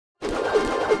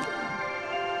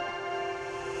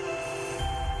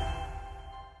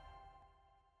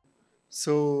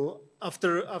So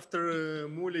after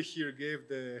Muli here gave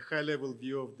the high-level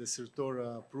view of the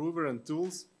Certora prover and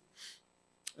tools,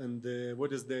 and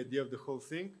what is the idea of the whole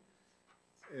thing,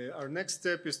 our next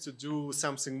step is to do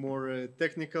something more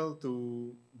technical,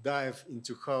 to dive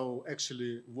into how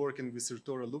actually working with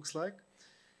Certora looks like.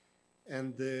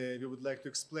 And we would like to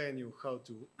explain you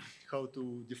how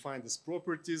to define these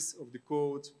properties of the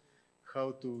code,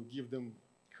 how to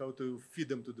feed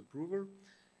them to the prover.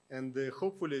 And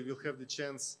hopefully we'll have the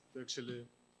chance to actually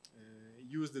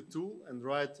use the tool and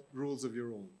write rules of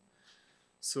your own.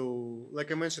 So,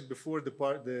 like I mentioned before,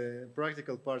 the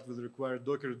practical part will require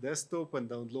Docker desktop and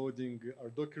downloading our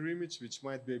Docker image, which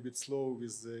might be a bit slow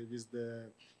with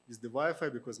the Wi-Fi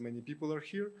because many people are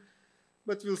here.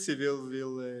 But we'll see.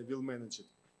 We'll manage it.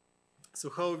 So,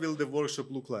 how will the workshop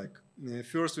look like?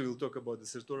 First, we will talk about the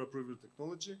Certora prover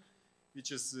technology,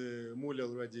 which is Muli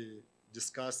already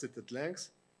discussed it at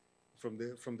length from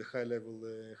the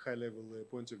high level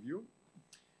point of view.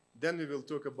 Then we will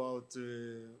talk about.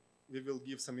 We will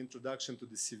give some introduction to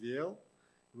the CVL,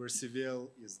 where CVL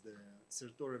is the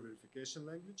Certora verification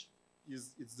language.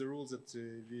 It's the rules that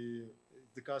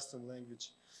the custom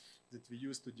language that we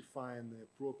use to define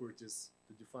properties,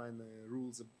 to define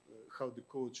rules of how the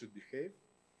code should behave.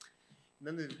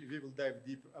 And then we will dive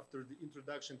deep after the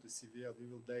introduction to CVL. We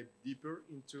will dive deeper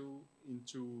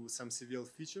into some CVL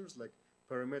features like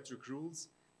parametric rules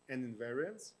and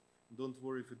invariants. Don't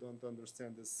worry if you don't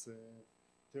understand this.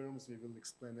 Terms, we will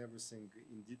explain everything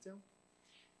in detail.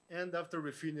 And after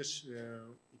we finish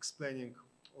explaining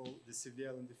all the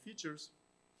CVL and the features,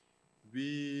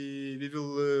 we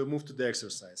will move to the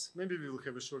exercise. Maybe we will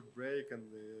have a short break and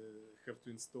have to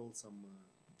install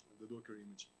the Docker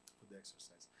image for the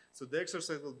exercise. So the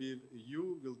exercise will be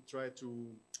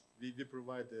we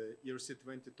provide the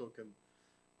ERC20 token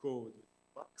code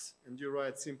bugs, and you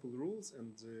write simple rules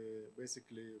and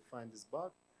basically find this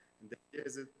bug. And the idea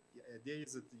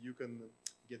is that you can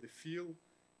get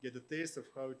a taste of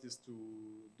how it is to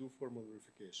do formal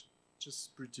verification, which is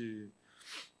pretty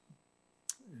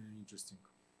interesting.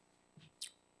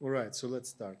 All right, so let's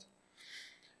start.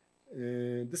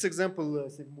 This example, I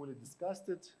think Muli discussed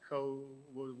it,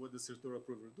 what the Certora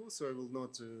prover do, so I will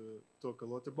not talk a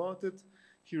lot about it.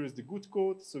 Here is the good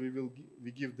code, so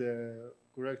we give the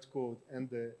correct code and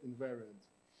the invariant.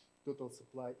 Total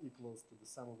supply equals to the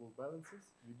sum of all balances.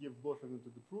 We give both of them to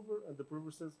the prover, and the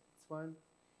prover says it's fine.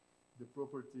 The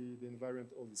property, the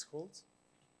invariant always holds.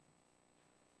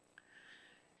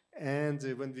 And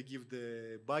when we give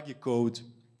the buggy code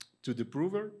to the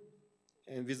prover,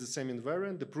 and with the same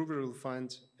invariant, the prover will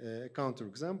find a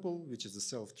counterexample, which is a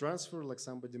self-transfer, like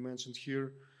somebody mentioned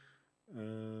here.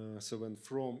 So when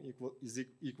from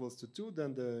equals to 2,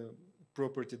 then the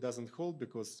property doesn't hold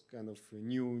because kind of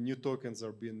new tokens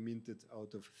are being minted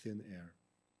out of thin air.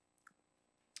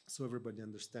 So everybody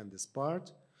understand this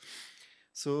part.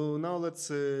 So now let's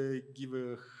give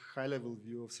a high-level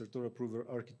view of Certora prover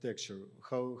architecture,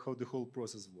 how the whole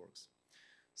process works.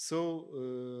 So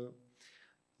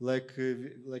like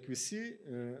we see,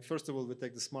 first of all, we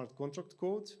take the smart contract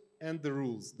code and the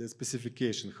rules, the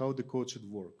specification, how the code should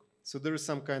work. So there is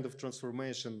some kind of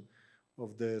transformation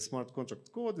of the smart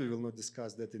contract code. We will not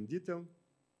discuss that in detail.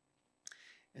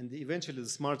 And eventually the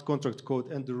smart contract code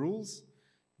and the rules,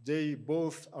 they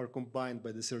both are combined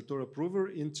by the Certora prover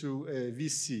into a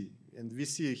VC. And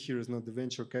VC here is not the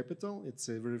venture capital, it's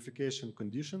a verification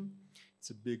condition. It's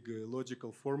a big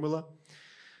logical formula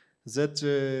that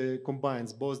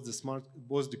combines both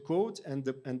the code and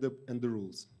the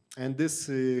rules. And this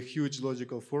huge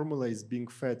logical formula is being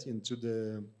fed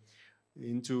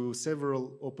into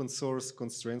several open source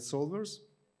constraint solvers.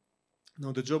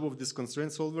 Now the job of these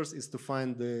constraint solvers is to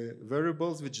find the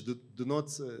variables which do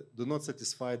not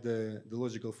satisfy the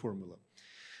logical formula.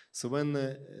 So when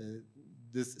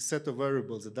this set of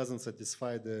variables that doesn't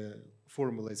satisfy the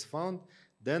formula is found,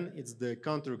 then it's the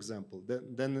counterexample.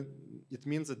 Then it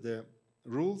means that the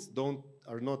rules don't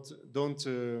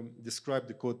describe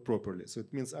the code properly. So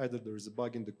it means either there is a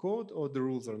bug in the code or the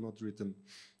rules are not written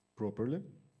properly.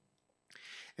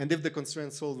 And if the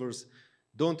constraint solvers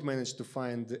don't manage to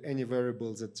find any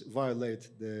variables that violate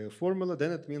the formula,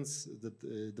 then it means that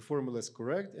the formula is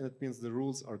correct, and it means the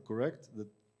rules are correct. That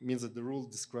means that the rules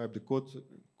describe the code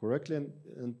correctly,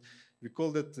 and we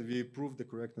prove the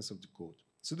correctness of the code.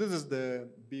 So this is the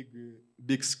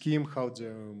big scheme how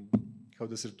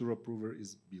the Certora prover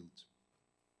is built.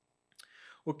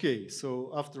 Okay,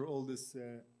 so after all this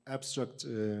abstract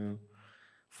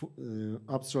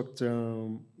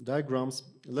diagrams,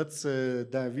 let's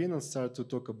dive in and start to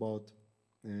talk about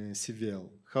CVL.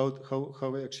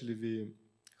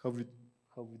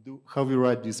 How we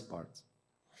write these parts.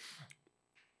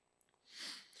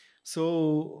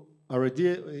 So our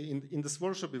idea in this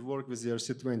workshop, we work with the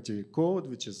ERC20 code,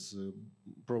 which is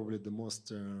probably the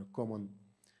most common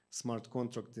smart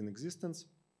contract in existence.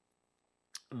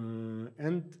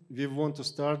 And we want to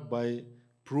start by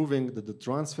proving that the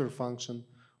transfer function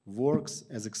works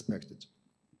as expected.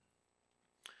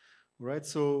 Right,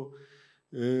 so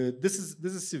this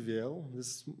is CVL.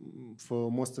 This, for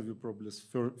most of you, probably is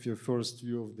your first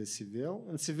view of the CVL.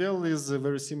 And CVL is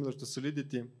very similar to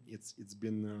Solidity.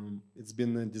 It's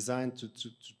been designed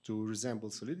to resemble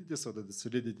Solidity, so that the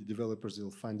Solidity developers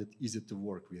will find it easy to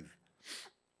work with.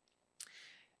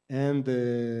 And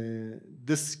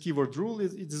this keyword rule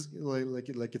is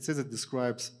like it says, it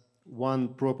describes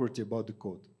one property about the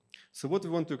code. So what we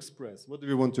want to express? What do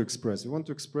we want to express? We want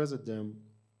to express that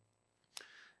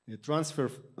the transfer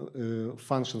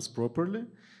functions properly,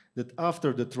 that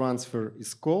after the transfer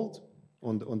is called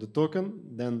on the token,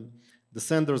 then the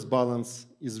sender's balance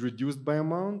is reduced by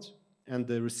amount and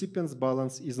the recipient's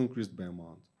balance is increased by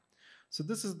amount. So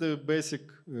this is the basic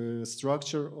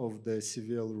structure of the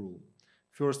CVL rule.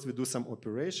 First, we do some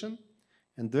operation,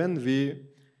 and then we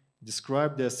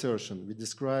describe the assertion.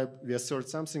 We assert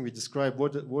something. We describe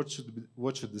what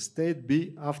should the state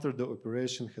be after the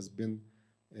operation has been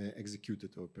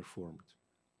executed or performed.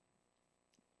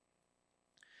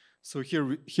 So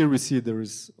here we see there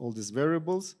is all these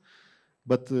variables,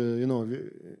 but you know,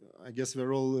 I guess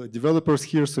we're all developers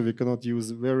here, so we cannot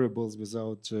use variables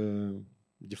without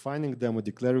defining them or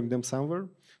declaring them somewhere.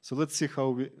 So let's see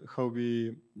how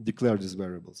we declare these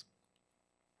variables.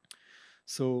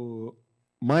 So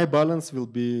my balance will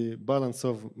be balance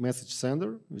of message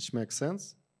sender, which makes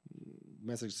sense.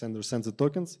 Message sender sends the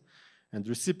tokens, and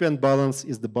recipient balance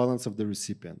is the balance of the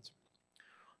recipient.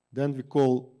 Then we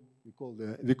call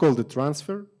the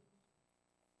transfer,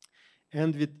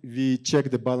 and we check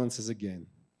the balances again.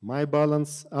 My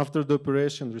balance after the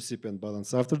operation, recipient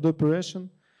balance after the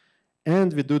operation,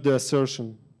 and we do the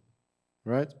assertion.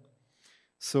 Right?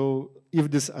 So if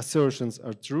these assertions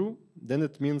are true, then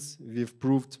it means we've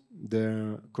proved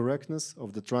the correctness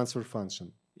of the transfer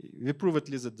function. We prove at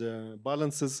least that the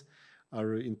balances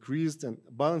are increased and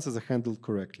balances are handled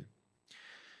correctly.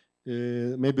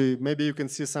 Maybe you can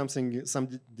see something,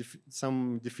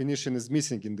 some definition is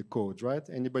missing in the code, right?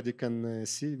 Anybody can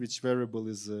see which variable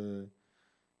is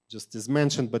just is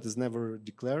mentioned but is never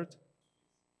declared.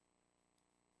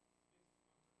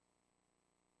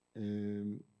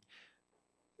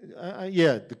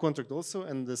 Yeah, the contract also,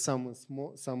 and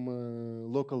some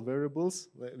local variables.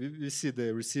 We see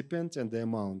the recipient and the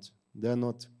amount.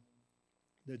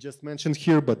 They're just mentioned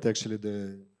here, but actually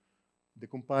the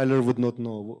compiler would not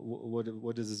know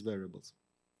what is these variables.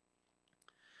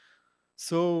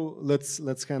 So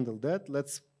let's handle that.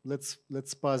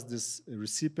 Let's pass this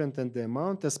recipient and the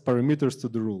amount as parameters to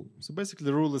the rule. So basically,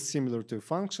 the rule is similar to a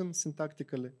function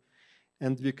syntactically.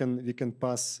 And we can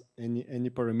pass any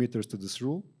parameters to this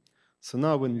rule. So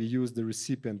now when we use the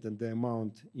recipient and the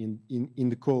amount in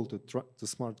the call to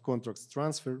smart contracts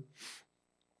transfer,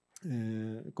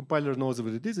 compiler knows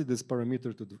what it is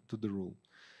parameter to the rule.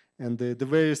 And the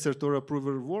way Certora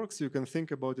prover works, you can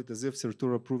think about it as if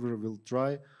Certora prover will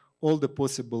try all the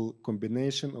possible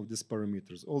combination of these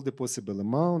parameters, all the possible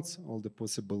amounts, all the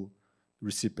possible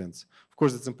recipients. Of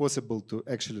course, it's impossible to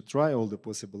actually try all the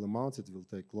possible amounts. It will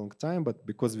take a long time, but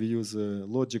because we use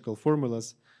logical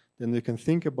formulas, then we can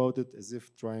think about it as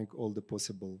if trying all the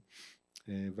possible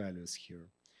values here.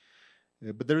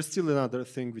 But there is still another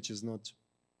thing which is not,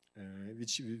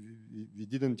 which we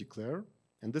didn't declare,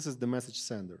 and this is the message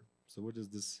sender. So what is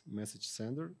this message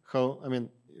sender? I mean,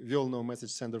 we all know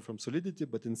message sender from Solidity,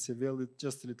 but in CVL it's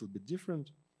just a little bit different.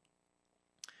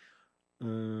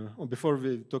 Before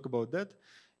we talk about that,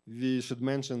 we should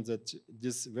mention that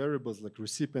these variables like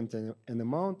recipient and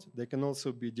amount, they can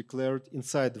also be declared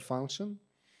inside the function,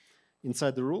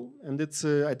 inside the rule, and it's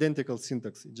identical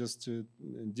syntax, just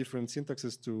different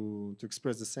syntaxes to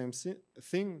express the same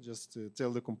thing, just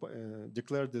tell the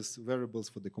declare these variables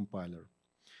for the compiler.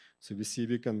 So we see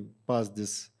we can pass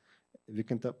this, we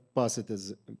can pass it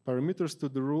as parameters to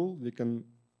the rule, we can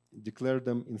declare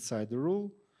them inside the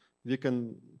rule, we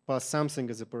can pass something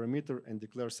as a parameter and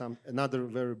declare another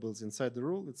variables inside the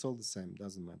rule. It's all the same,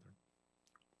 doesn't matter.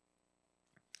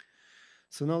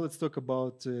 So now let's talk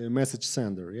about message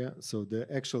sender. Yeah, so the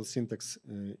actual syntax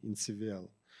in CVL.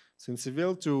 So in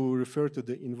CVL, to refer to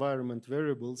the environment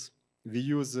variables, we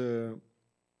use a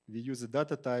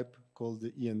data type called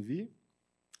the env,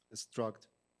 a struct,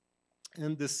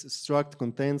 and this struct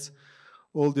contains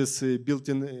all this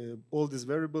built-in, all these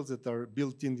variables that are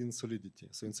built in Solidity.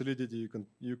 So in Solidity,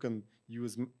 you can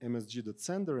use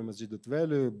msg.sender,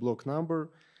 msg.value, block number,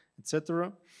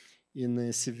 etc. In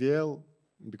CVL,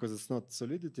 because it's not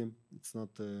Solidity, it's not,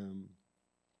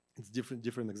 it's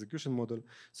different execution model.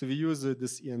 So we use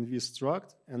this env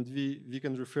struct, and we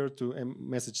can refer to a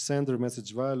message sender,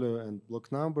 message value, and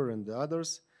block number, and the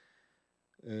others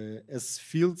as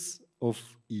fields of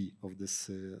E, of this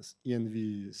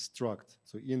env struct.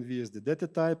 So env is the data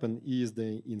type, and E is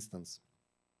the instance.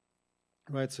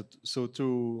 Right, so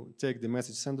to take the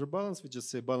message sender balance, we just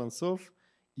say balance of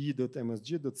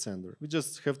e.msg.sender. We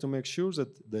just have to make sure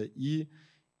that the E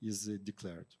is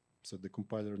declared, so the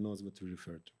compiler knows what we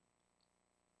refer to.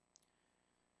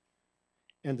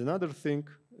 And another thing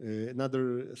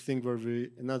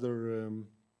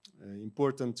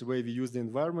important way we use the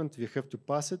environment, we have to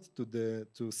pass it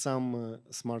to some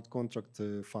smart contract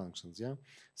functions. Yeah.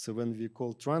 So when we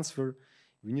call transfer,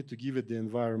 we need to give it the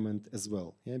environment as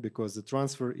well. Yeah, because the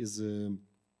transfer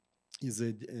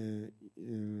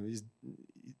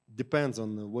depends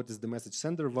on what is the message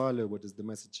sender value, what is the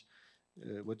message,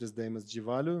 what is the MSG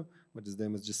value, what is the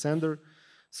MSG sender.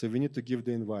 So we need to give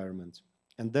the environment.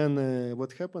 And then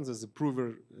what happens is the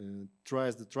prover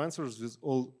tries the transfers with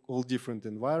all different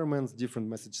environments, different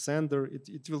message sender.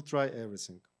 It will try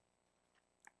everything.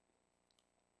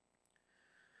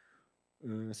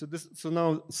 So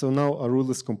now our rule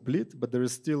is complete, but there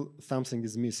is still something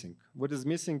is missing. What is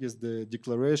missing is the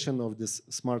declaration of this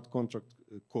smart contract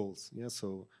calls. Yeah,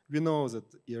 so we know that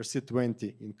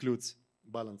ERC20 includes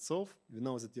balance of. We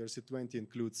know that ERC20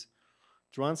 includes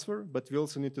transfer, but we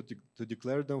also need to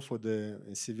declare them for the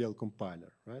CVL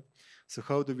compiler, right? So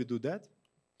how do we do that?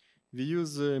 We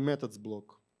use a methods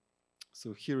block.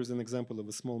 So here is an example of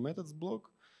a small methods block,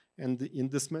 and in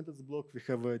this methods block we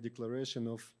have a declaration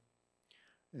of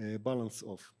balance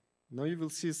of. Now you will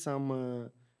see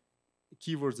some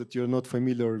keywords that you're not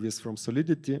familiar with from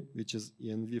Solidity, which is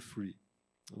env-free.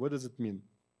 What does it mean?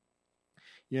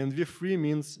 env-free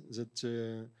means that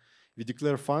we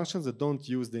declare functions that don't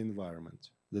use the environment,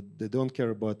 that they don't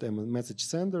care about a message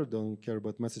sender, don't care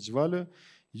about message value.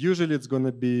 Usually it's going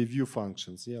to be view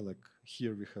functions. Yeah, like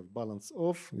here we have balance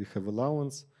of, we have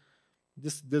allowance.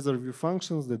 These are view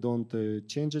functions. They don't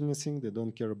change anything. They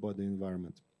don't care about the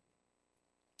environment.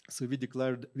 So we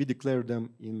declare them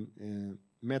in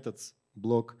methods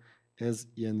block as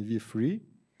env-free.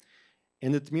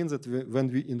 And it means that when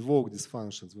we invoke these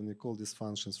functions, when we call these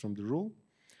functions from the rule,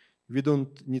 we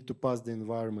don't need to pass the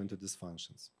environment to these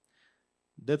functions.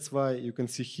 That's why you can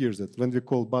see here that when we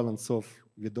call balance of,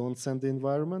 we don't send the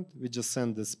environment. We just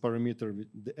send this parameter,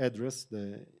 the address,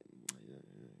 the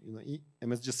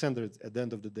MSG sender. At the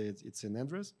end of the day, it's an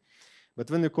address. But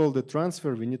when we call the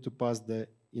transfer, we need to pass the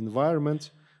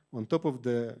environment on top of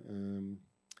the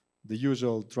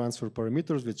usual transfer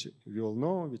parameters, which we all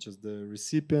know, which is the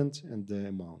recipient and the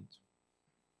amount.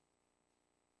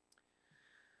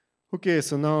 Okay,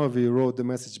 so now we wrote the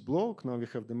message block. Now we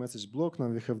have the message block. Now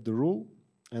we have the rule.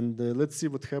 And let's see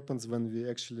what happens when we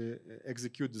actually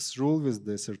execute this rule with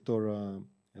the Certora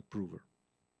prover.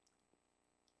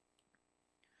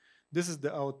 This is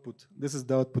the output. This is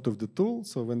the output of the tool.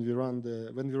 So when we run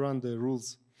the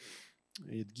rules,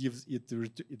 it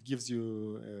gives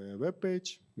you a web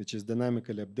page which is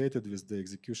dynamically updated with the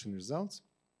execution results.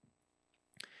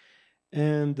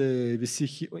 And we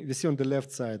see on the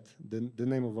left side the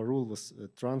name of our rule was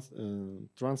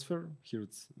transfer. Here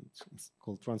it's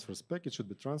called transfer spec. It should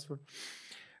be transfer.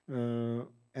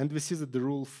 And we see that the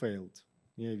rule failed.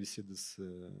 Yeah, we see this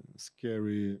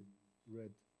scary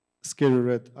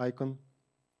red icon.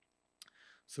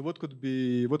 So what could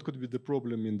be the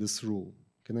problem in this rule?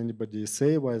 Can anybody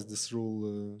say why is this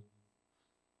rule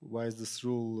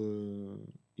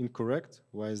incorrect?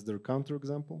 Why is there a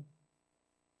counterexample?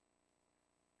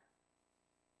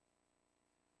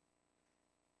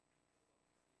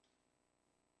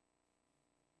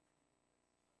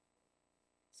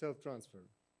 Self-transfer.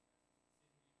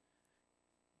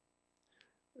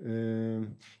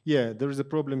 Yeah, there is a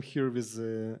problem here with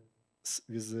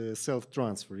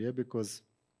self-transfer. Yeah, because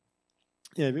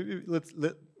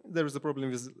there is a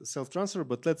problem with self-transfer,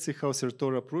 but let's see how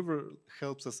Certora prover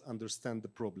helps us understand the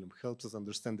problem, helps us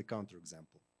understand the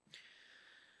counterexample.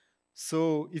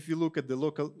 So if you look at the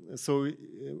local, so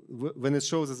when it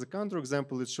shows as a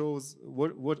counterexample, it shows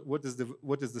what is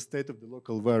the state of the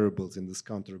local variables in this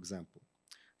counterexample.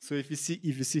 So if you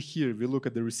see here, we look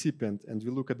at the recipient and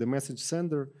we look at the message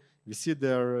sender, we see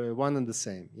they are one and the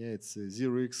same. Yeah, it's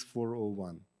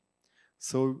 0x401.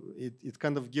 So it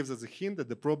kind of gives us a hint that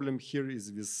the problem here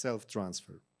is with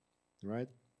self-transfer, right?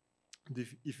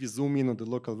 If we zoom in on the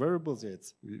local variables, yeah,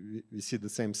 we see the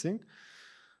same thing.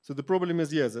 So the problem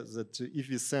is, yes, that if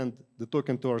we send the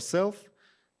token to ourselves,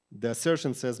 the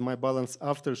assertion says my balance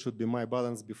after should be my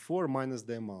balance before minus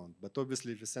the amount. But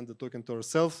obviously, if we send the token to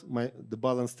ourselves, the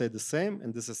balance stayed the same,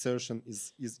 and this assertion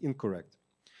is incorrect.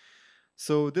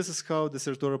 So this is how the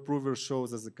Certora prover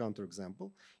shows as a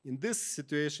counterexample. In this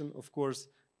situation, of course,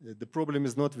 the problem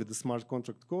is not with the smart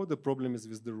contract code, the problem is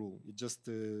with the rule. It just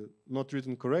not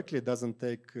written correctly, it doesn't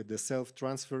take the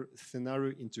self-transfer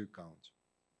scenario into account.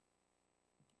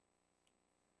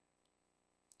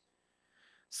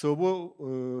 So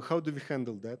how do we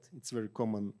handle that? It's very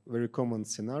common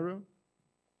scenario.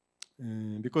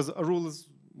 Because a rule is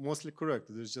mostly correct.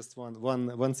 There's just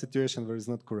one situation where it's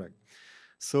not correct.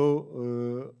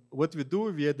 So what we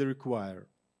do, we add the require.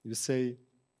 We say,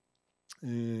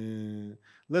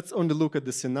 let's only look at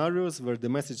the scenarios where the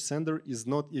message sender is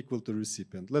not equal to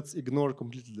recipient. Let's ignore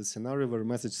completely the scenario where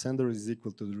message sender is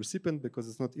equal to the recipient because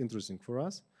it's not interesting for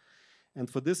us. And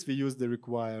for this, we use the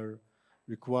require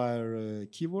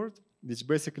keyword, which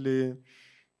basically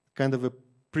kind of a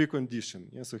precondition.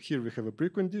 Yeah? So here we have a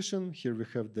precondition, here we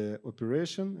have the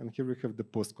operation, and here we have the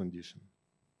post condition.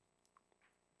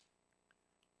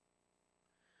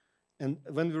 And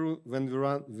when we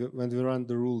run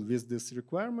the rule with this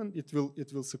requirement, it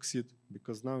will succeed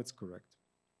because now it's correct.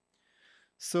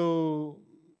 So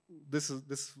this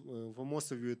for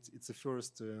most of you it's a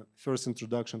first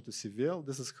introduction to CVL.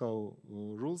 This is how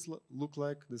rules look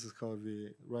like. This is how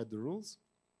we write the rules.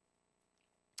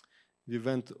 We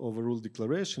went over rule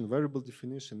declaration, variable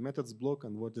definition, methods block,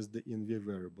 and what is the env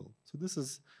variable. So this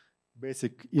is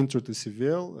basic intro to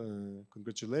CVL.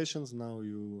 Congratulations! Now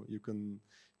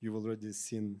you've already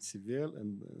seen CVL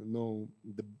and know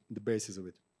the basis of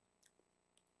it.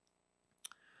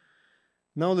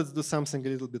 Now let's do something a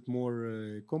little bit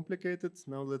more complicated.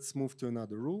 Now let's move to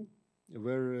another rule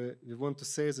where we want to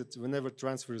say that whenever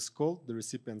transfer is called, the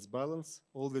recipient's balance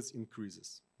always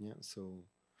increases. Yeah. So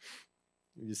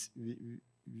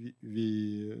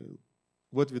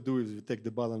what we do is we take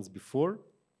the balance before,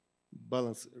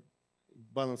 balance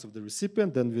of the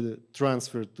recipient, then we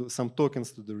transfer some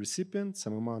tokens to the recipient,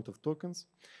 some amount of tokens.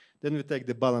 Then we take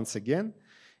the balance again,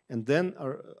 and then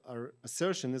our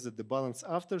assertion is that the balance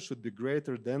after should be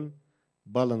greater than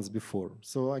balance before.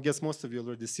 So I guess most of you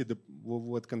already see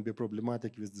what can be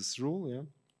problematic with this rule. Yeah?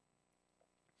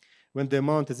 When the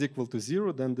amount is equal to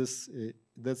 0, then this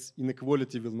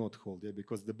inequality will not hold, yeah?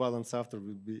 Because the balance after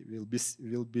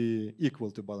will be equal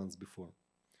to balance before.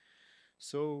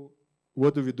 So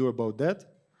what do we do about that?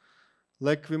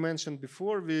 Like we mentioned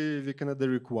before, we can add the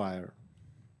require.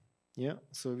 Yeah,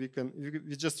 so we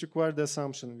just require the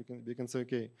assumption. We can say,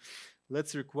 okay,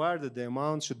 let's require that the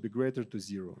amount should be greater to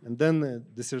 0, and then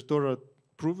the Certora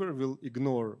prover will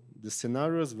ignore the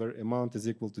scenarios where amount is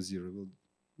equal to 0.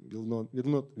 Will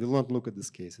not look at these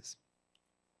cases.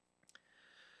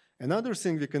 Another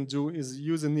thing we can do is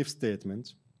use an if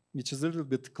statement, which is a little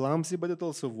bit clumsy, but it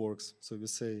also works. So we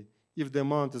say, if the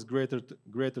amount is greater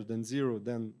than 0,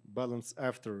 then balance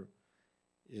after,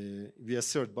 we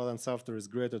assert balance after is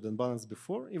greater than balance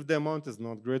before. If the amount is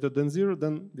not greater than 0,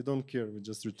 then we don't care, we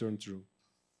just return true.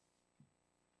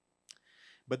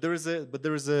 But there is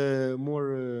a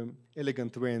more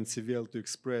elegant way in CVL to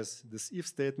express this if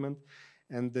statement,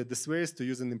 and this way is to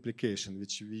use an implication,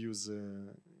 which we use.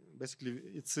 Basically,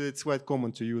 it's quite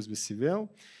common to use with CVL.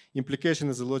 Implication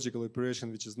is a logical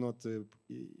operation which is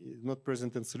not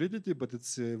present in Solidity, but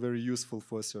it's very useful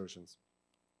for assertions.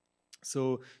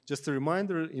 So just a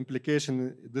reminder,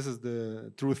 implication, this is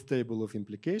the truth table of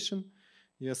implication.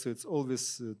 Yeah, so it's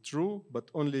always true, but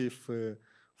only if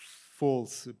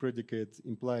false predicate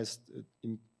implies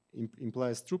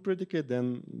true predicate,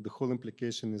 then the whole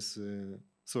implication is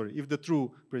sorry, if the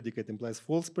true predicate implies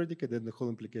false predicate, then the whole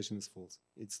implication is false.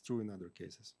 It's true in other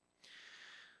cases.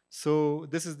 So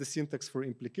this is the syntax for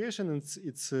implication, and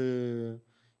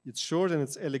it's short and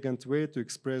it's elegant way to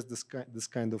express this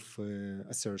kind of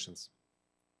assertions.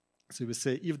 So we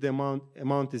say if the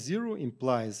amount is 0,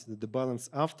 implies that the balance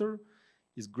after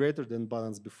is greater than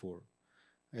balance before.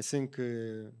 I think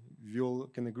we all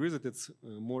can agree that it's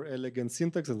more elegant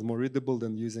syntax and more readable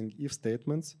than using if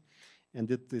statements. And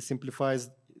it simplifies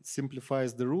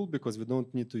the rule because we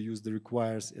don't need to use the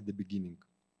requires at the beginning.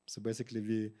 So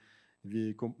basically,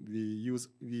 we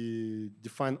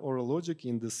define oral logic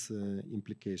in this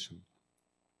implication,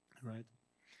 right?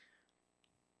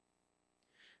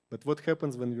 But what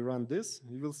happens when we run this?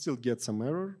 We will still get some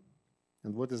error.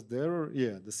 And what is the error?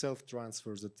 Yeah, the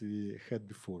self-transfers that we had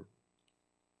before.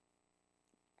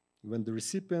 When the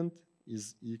recipient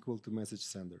is equal to message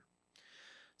sender.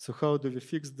 So how do we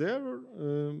fix the error?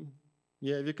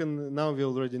 Yeah, we can now. We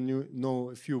already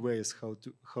know a few ways how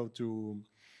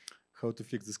how to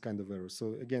fix this kind of error.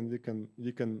 So again,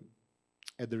 we can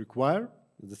add a require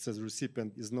that says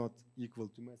recipient is not equal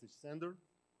to message sender.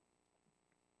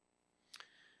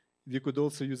 We could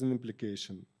also use an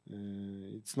implication.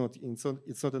 It's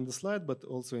not on the slide, but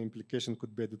also implication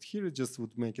could be added here. It just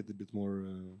would make it a bit more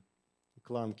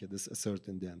clunky, this assert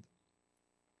in the end.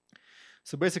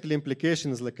 So basically,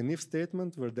 implication is like an if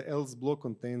statement where the else block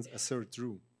contains assert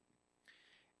true.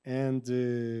 And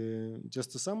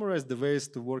just to summarize, the ways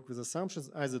to work with assumptions,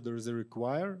 either there is a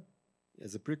require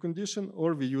as a precondition,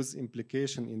 or we use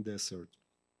implication in the assert.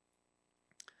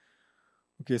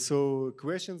 Okay, so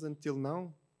questions until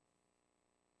now?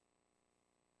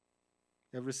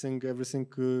 Everything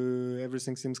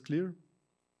seems clear?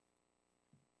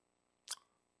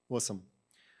 Awesome.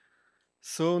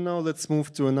 So now let's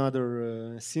move to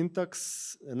another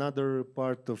syntax, another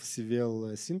part of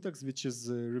CVL syntax, which is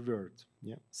revert.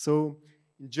 Yeah. So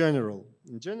in general,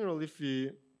 if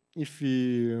we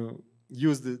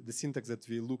use the syntax that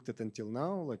we looked at until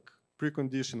now, like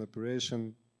precondition,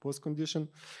 operation, postcondition,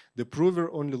 the prover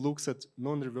only looks at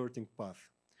non-reverting path.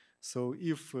 So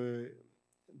if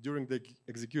during the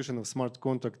execution of smart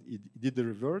contract it did the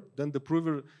revert, then the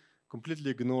prover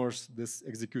completely ignores this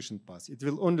execution path. It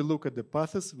will only look at the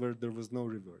paths where there was no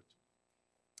revert.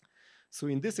 So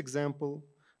in this example,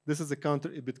 this is a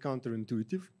bit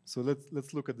counterintuitive. So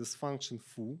let's look at this function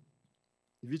foo,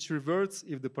 which reverts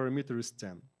if the parameter is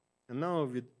 10. And now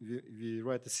we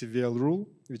write a CVL rule,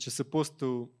 which is supposed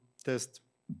to test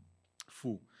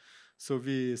foo. So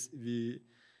we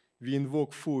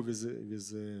invoke foo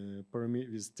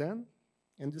with 10,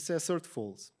 and we say assert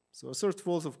false. So assert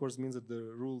false, of course, means that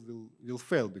the rule will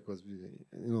fail because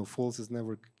false is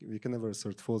we can never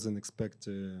assert false and expect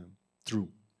true.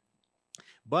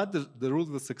 But the rule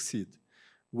will succeed.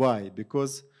 Why?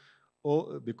 Because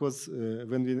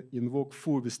when we invoke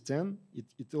foo with 10,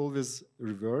 it always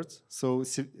reverts. So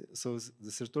the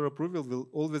Certora approval will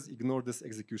always ignore this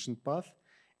execution path,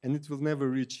 and it will never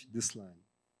reach this line.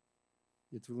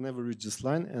 It will never reach this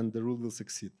line, and the rule will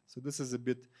succeed. So this is a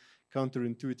bit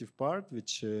counterintuitive part,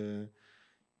 which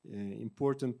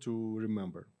important to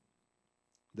remember.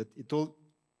 That it all.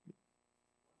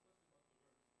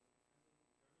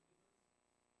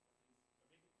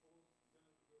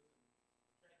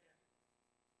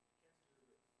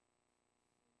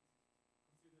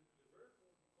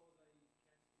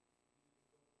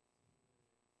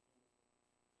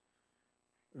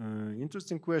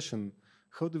 Interesting question.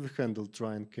 How do we handle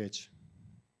try and catch?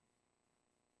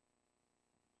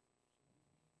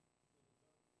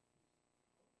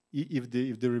 If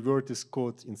the revert is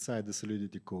caught inside the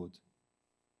solidity code.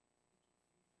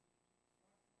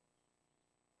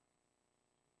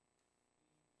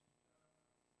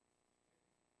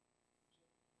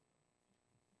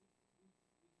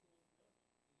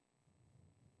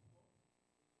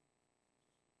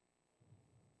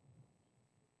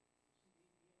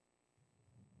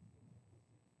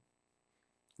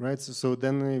 Right, so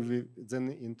then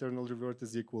internal revert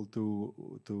is equal to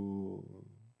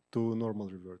normal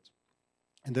revert,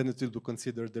 and then it will be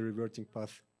considered the reverting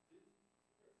path.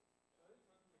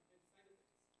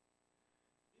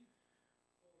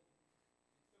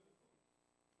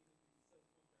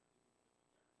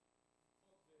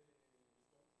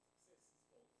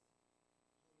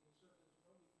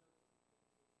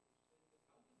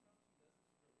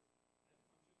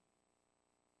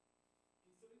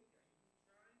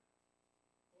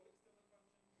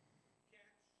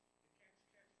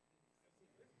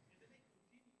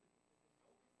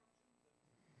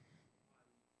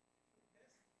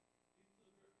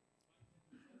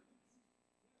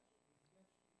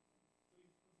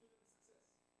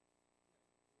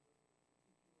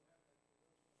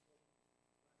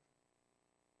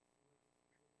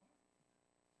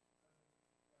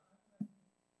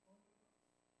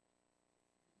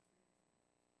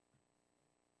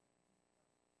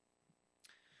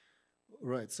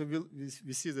 Right, so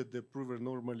we see that the prover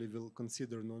normally will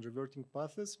consider non-reverting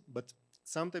paths, but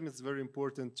sometimes it's very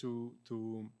important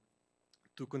to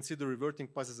consider reverting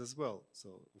paths as well.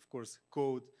 So of course,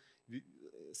 code,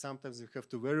 sometimes we have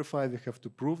to verify, we have to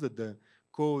prove that the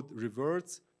code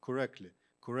reverts correctly.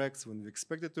 Corrects when we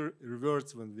expect it to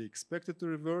reverts when we expect it to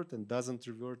revert, and doesn't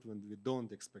revert when we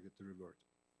don't expect it to revert.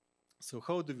 So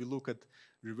how do we look at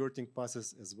reverting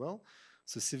paths as well?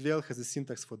 So CVL has a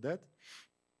syntax for that.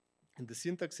 And the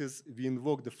syntax is we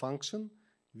invoke the function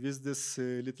with this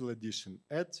little addition,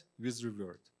 add with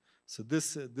revert. So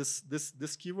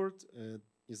this keyword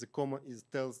is a comma,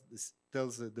 tells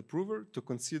the prover to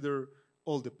consider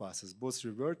all the passes, both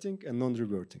reverting and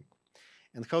non-reverting.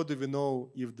 And how do we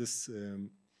know if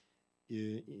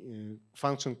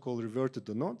function call reverted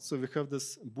or not. So we have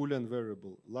this Boolean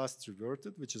variable last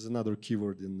reverted, which is another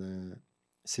keyword in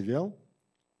CVL.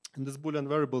 And this Boolean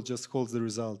variable just holds the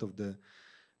result of the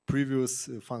previous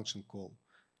function call.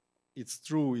 It's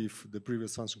true if the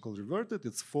previous function call reverted.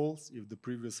 It's false if the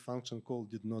previous function call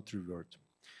did not revert.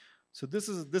 So this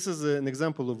is an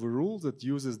example of a rule that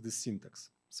uses this syntax.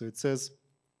 So it says,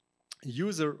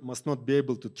 user must not be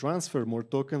able to transfer more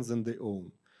tokens than they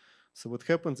own. So what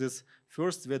happens is,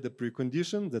 first we had a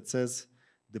precondition that says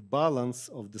the balance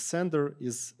of the sender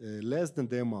is less than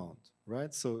the amount,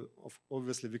 right? So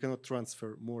obviously we cannot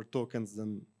transfer more tokens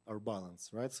than our balance,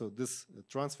 right? So this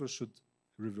transfer should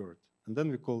revert. And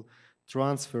then we call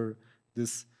transfer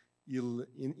this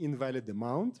invalid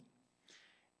amount.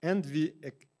 And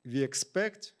we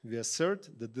assert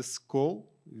that this call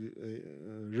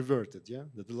reverted, yeah?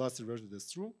 That the last reverted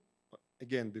is true.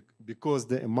 Again, because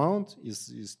the amount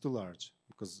is too large,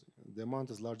 because the amount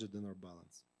is larger than our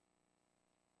balance.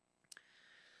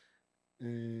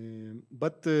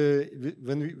 But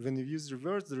when we use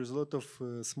reverse, there is a lot of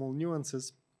small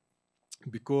nuances,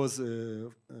 because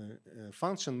a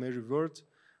function may revert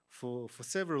for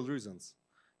several reasons.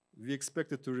 We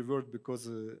expect it to revert because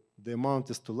the amount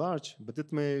is too large, but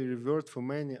it may revert for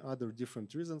many other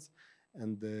different reasons,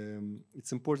 and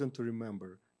it's important to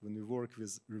remember when we work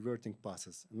with reverting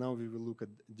passes. Now we will look at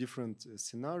different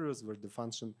scenarios where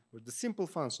the simple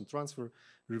function transfer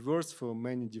reverts for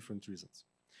many different reasons.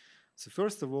 So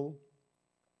first of all,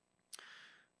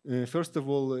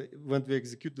 when we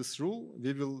execute this rule,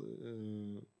 we will,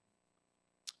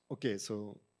 okay,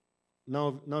 so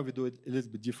now we do a little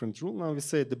bit different rule. Now we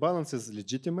say the balance is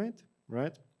legitimate,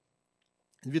 right?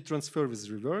 We transfer with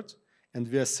revert, and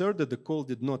we assert that the call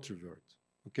did not revert,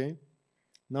 okay?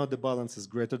 Now the balance is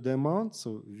greater than the amount,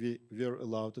 so we are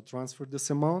allowed to transfer this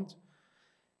amount.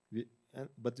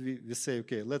 But we say,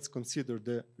 okay, let's consider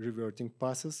the reverting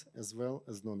passes as well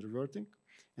as non-reverting.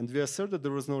 And we assert that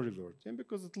there was no revert, yeah,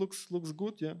 because it looks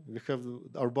good, yeah. We have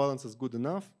our balance is good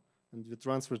enough, and we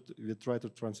try to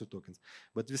transfer tokens.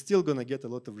 But we're still gonna get a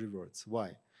lot of reverts.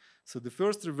 Why? So the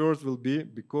first revert will be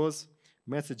because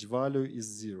message value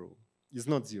is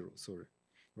not zero, sorry.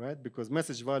 Right? Because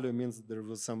message value means there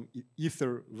was some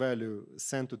ether value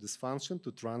sent to this function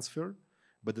to transfer,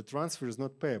 but the transfer is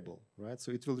not payable, right?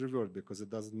 So it will revert because it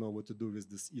doesn't know what to do with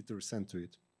this ether sent to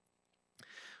it.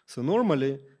 So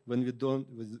normally, when we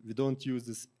don't use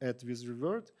this add with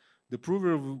revert, the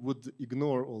prover would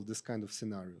ignore all this kind of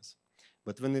scenarios.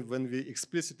 But when we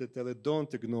explicitly tell it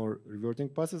don't ignore reverting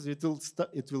passes,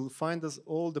 it will find us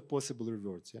all the possible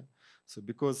reverts, yeah? So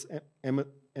because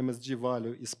MSG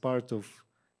value is part of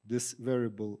this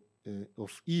variable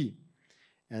of E,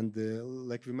 and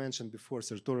like we mentioned before,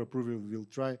 Certora prover will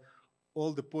try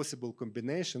all the possible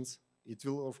combinations.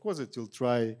 Of course, it will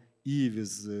try E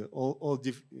with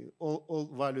all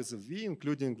values of E,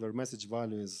 including where message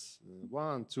value is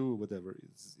 1, 2, whatever,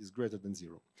 is greater than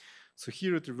 0. So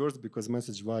here it reverts because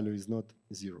message value is not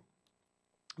 0.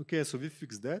 Okay, so we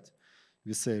fix that.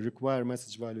 We say require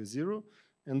message value 0,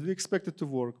 and we expect it to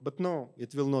work. But no,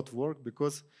 it will not work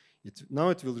because now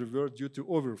it will revert due to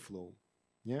overflow.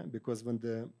 Yeah, because when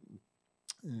the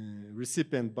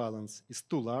recipient balance is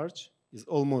too large, is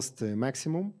almost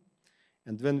maximum,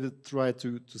 and when we try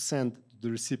to send to the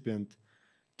recipient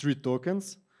 3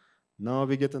 tokens, now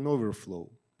we get an overflow.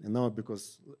 And now,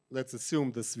 because let's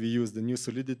assume that we use the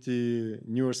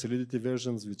newer Solidity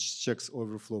versions, which checks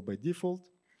overflow by default,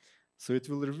 so it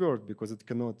will revert because it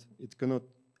cannot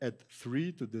add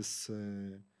 3 to this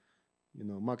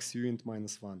max uint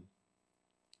 -1.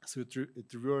 So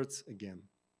it reverts again.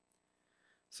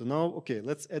 So now, okay,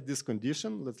 let's add this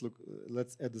condition.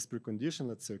 Let's add this precondition.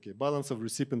 Let's say, okay, balance of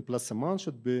recipient plus amount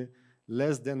should be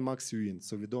less than max uint,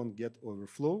 so we don't get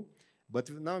overflow. But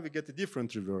now we get a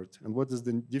different revert. And what is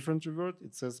the different revert?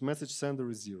 It says message sender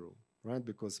is 0, right?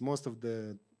 Because most of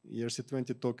the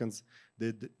ERC20 tokens,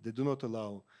 they do not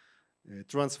allow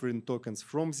transferring tokens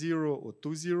from 0 or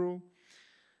to 0.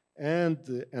 And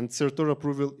Certora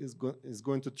approval is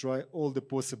going to try all the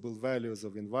possible values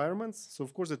of environments. So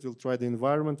of course it will try the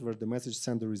environment where the message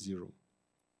sender is 0,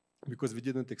 because we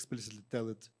didn't explicitly tell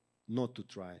it not to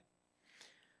try.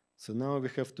 So now we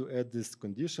have to add this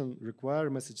condition, require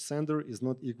message sender is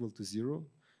not equal to 0,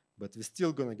 but we're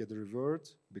still gonna get a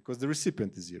revert because the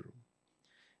recipient is 0.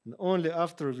 And only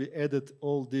after we added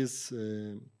all these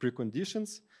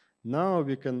preconditions, now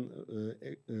we can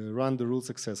run the rule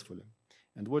successfully.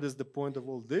 And what is the point of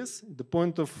all this? The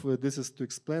point of this is to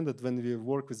explain that when we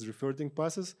work with reverting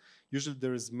passes, usually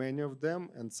there is many of them,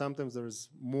 and sometimes there is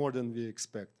more than we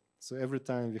expect. So every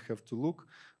time we have to look,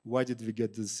 why did we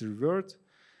get this revert?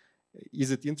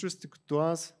 Is it interesting to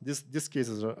us? These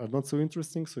cases are not so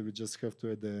interesting, so we just have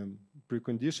to add a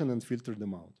precondition and filter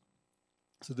them out.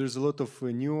 So there's a lot of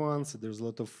nuance, there's a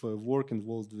lot of work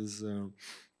involved with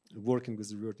working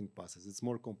with reverting passes. It's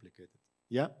more complicated.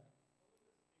 Yeah?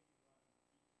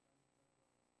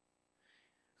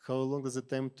 How long does it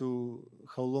take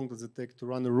to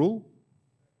run a rule?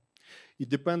 It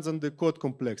depends on the code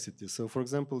complexity. So for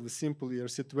example, the simple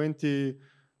ERC20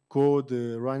 code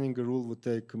running a rule would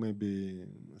take maybe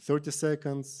 30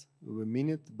 seconds, a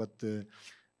minute, but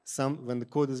when the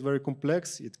code is very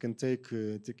complex, it can take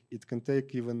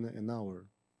even an hour.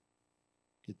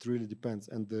 It really depends.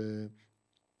 And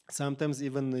sometimes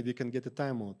even we can get a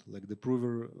timeout, like the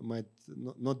prover might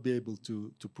not be able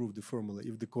to prove the formula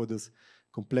if the code is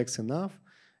complex enough.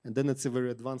 And then it's a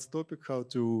very advanced topic, how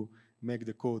to make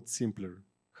the code simpler,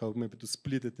 how maybe to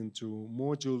split it into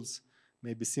modules,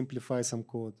 maybe simplify some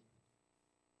code.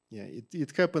 Yeah,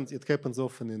 it happens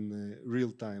often in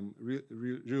real time,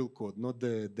 real code, not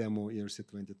the demo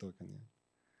ERC20 token. Yeah.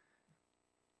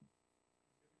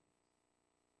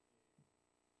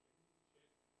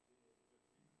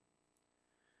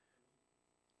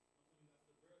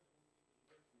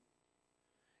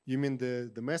 You mean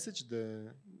the message?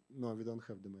 No, we don't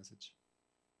have the message.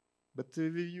 But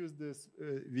we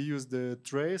use the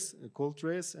trace, call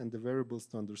trace, and the variables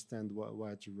to understand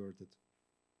why it reverted.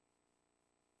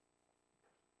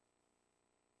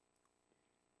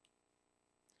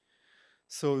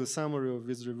 So the summary of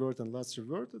with revert and last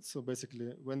reverted. So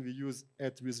basically, when we use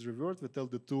at with revert, we tell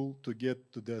the tool to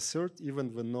get to the assert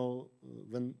even when no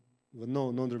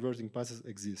non-reverting passes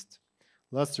exist.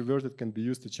 Last reverted can be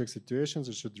used to check situations.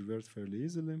 It should revert fairly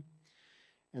easily.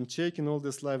 And checking all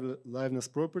these liveness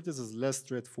properties is less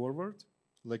straightforward.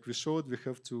 Like we showed, we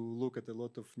have to look at a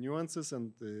lot of nuances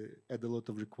and add a lot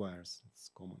of requires. It's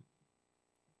common.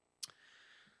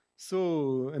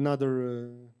 So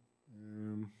another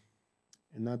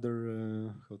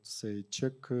how to say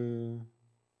check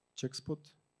spot.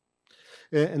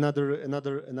 We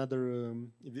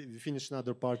finished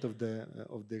another part of the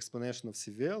explanation of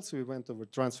CVL. So we went over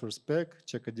transfer spec,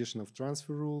 check addition of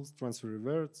transfer rules, transfer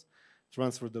reverts,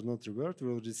 transfer does not revert. We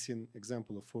already seen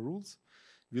example of 4 rules.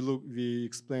 We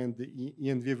explained the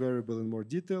env variable in more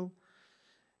detail,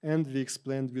 and we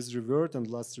explained with revert and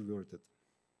last reverted.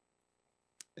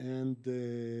 And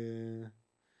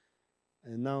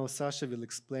now Sasha will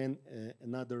explain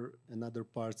another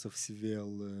parts of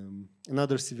CVL,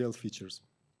 another CVL features.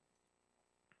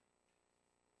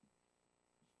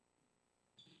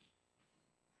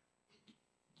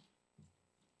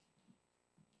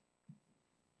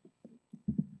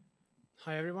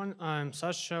 Hi everyone, I'm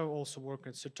Sasha, also work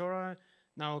at Certora.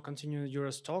 Now I'll continue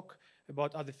Yura's talk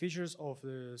about other features of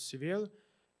the CVL.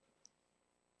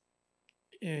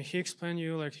 He explained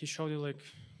you, like he showed you like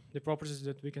the properties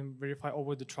that we can verify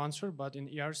over the transfer, but in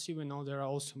ERC we know there are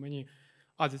also many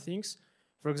other things.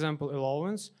 For example,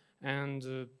 allowance and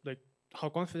like how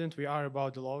confident we are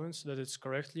about the allowance that it's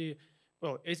correctly,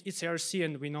 well, it's ERC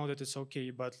and we know that it's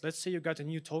okay, but let's say you got a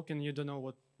new token, you don't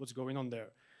know what's going on there.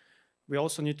 We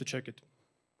also need to check it.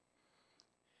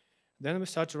 Then we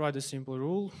start to write a simple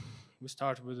rule. We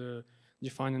start with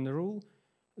defining the rule.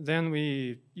 Then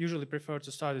we usually prefer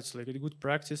to start, it's like a good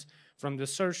practice, from the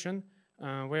assertion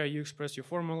where you express your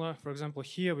formula. For example,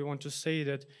 here we want to say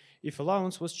that if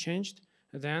allowance was changed,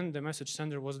 then the message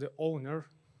sender was the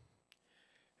owner.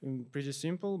 Pretty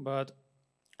simple, but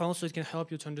also it can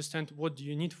help you to understand what do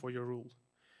you need for your rule.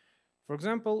 For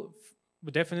example,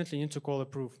 we definitely need to call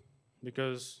approve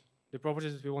because the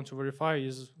properties that we want to verify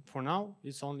is, for now,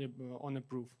 it's only on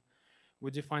approve.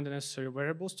 We define the necessary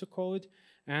variables to call it,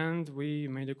 and we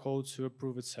made a call to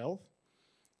approve itself.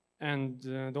 And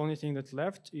the only thing that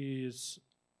left is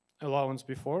allowance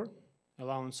before,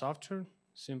 allowance after,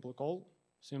 simple call,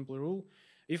 simple rule.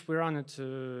 If we run it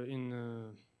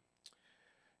in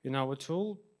our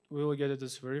tool, we will get it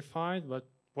as verified, but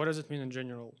what does it mean in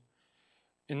general?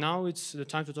 And now it's the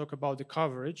time to talk about the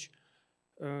coverage.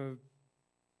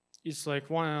 It's like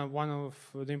one of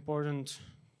the important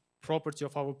property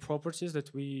of our properties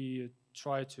that we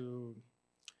try to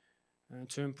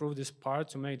improve this part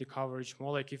to make the coverage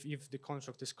more like if the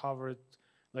construct is covered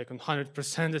like on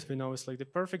 100% that we know it's like the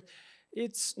perfect.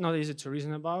 It's not easy to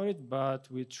reason about it, but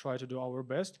we try to do our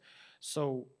best.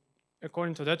 So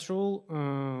according to that rule,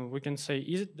 we can say,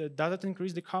 does it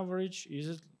increase the coverage? Is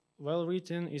it well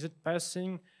written? Is it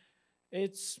passing?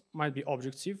 It might be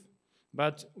objective,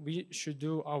 but we should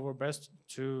do our best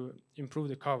to improve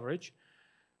the coverage.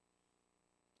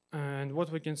 And what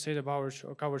we can say about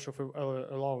coverage of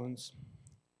allowance.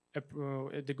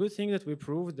 The good thing that we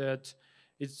proved that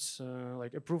it's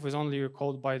like approve is only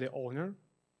called by the owner.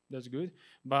 That's good.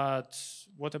 But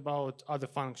what about other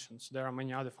functions? There are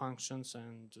many other functions,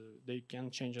 and they can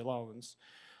change allowance.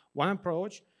 One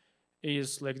approach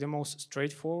is like the most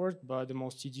straightforward, but the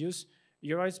most tedious.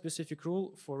 You write specific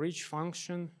rule for each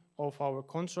function of our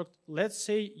contract. Let's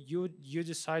say you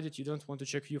decided you don't want to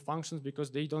check few functions because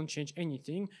they don't change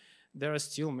anything. There are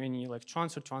still many, like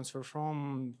transfer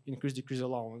from, increase, decrease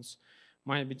allowance.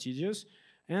 Might be tedious.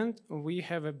 And we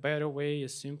have a better way, a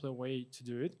simpler way to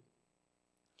do it.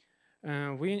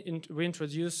 We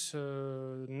introduce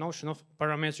notion of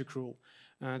parametric rule.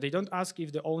 They don't ask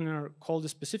if the owner called a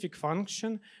specific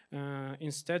function.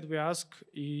 Instead, we ask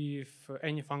if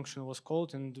any function was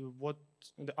called and what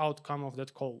the outcome of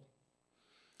that call.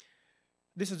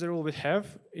 This is the rule we have.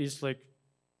 Is like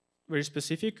very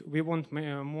specific. We want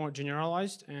more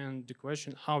generalized, and the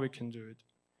question how we can do it.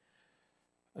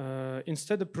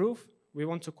 Instead of proof, we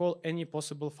want to call any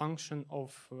possible function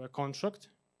of a contract.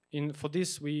 For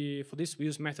this we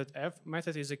use method f.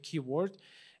 Method is a keyword.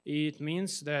 It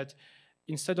means that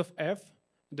instead of f,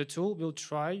 the tool will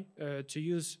try to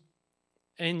use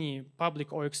any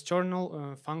public or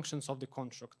external functions of the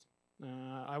contract.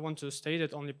 I want to state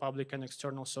that only public and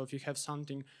external. So if you have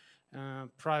something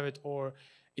private or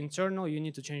internal, you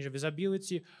need to change the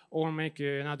visibility or make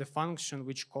another function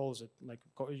which calls it. Like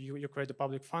you create a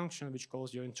public function which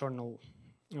calls your internal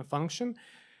function.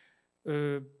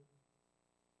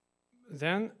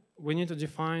 Then we need to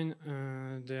define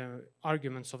the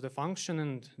arguments of the function,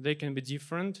 and they can be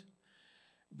different.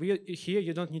 Here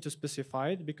you don't need to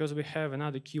specify it because we have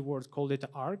another keyword called data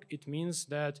arg. It means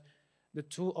that the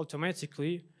tool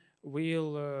automatically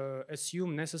will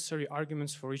assume necessary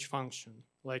arguments for each function.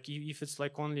 Like if it's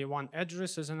like only one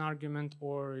address as an argument,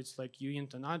 or it's like you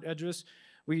int an address,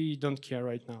 we don't care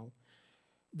right now.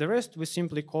 The rest we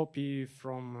simply copy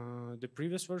from the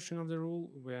previous version of the rule,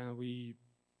 where we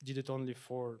did it only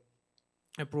for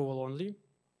approval only.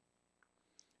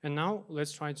 And now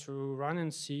let's try to run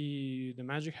and see the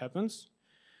magic happens.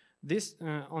 This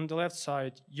on the left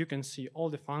side, you can see all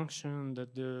the function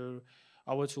that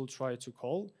our tool tried to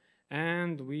call,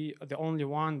 and the only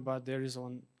one, but there is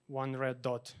one red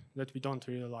dot that we don't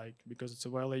really like because it's a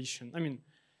violation. I mean,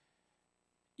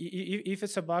 if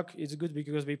it's a bug, it's good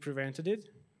because we prevented it,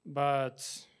 but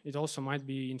it also might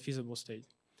be in feasible state.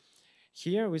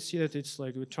 Here we see that it's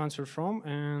like we transfer from,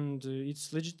 and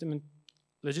it's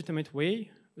legitimate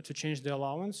way to change the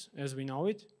allowance as we know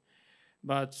it.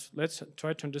 But let's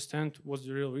try to understand what's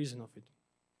the real reason of it.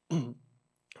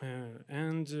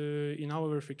 In our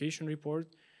verification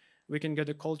report, we can get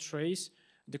a call trace.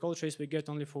 The call trace we get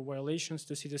only for violations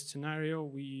to see the scenario,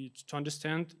 to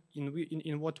understand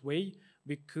in what way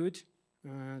we could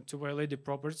to violate the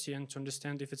property, and to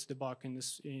understand if it's the bug in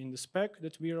the spec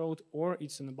that we wrote or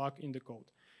it's in the bug in the code.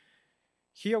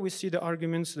 Here we see the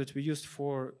arguments that we used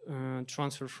for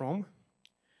transfer from.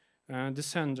 The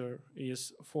sender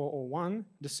is 401,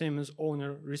 the same as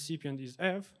owner, recipient is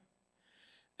F.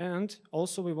 And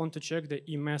also we want to check the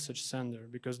e-message sender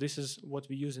because this is what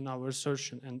we use in our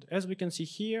assertion. And as we can see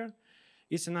here,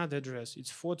 it's another address,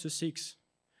 it's 426.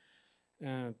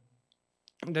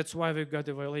 That's why we got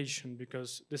a violation,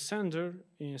 because the sender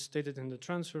is stated in the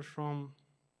transfer from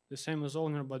the same as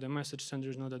owner, but the message sender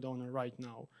is not the owner right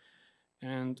now.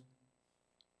 And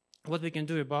what we can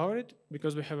do about it,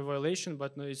 because we have a violation,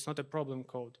 but it's not a problem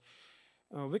code,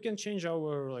 we can change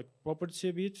our property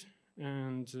a bit.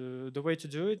 And the way to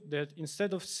do it, that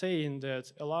instead of saying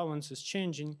that allowance is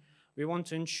changing, we want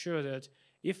to ensure that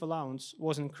if allowance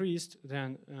was increased,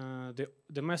 then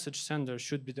the message sender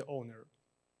should be the owner.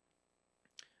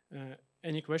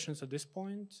 Any questions at this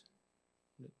point?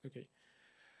 Okay.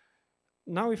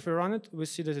 Now if we run it, we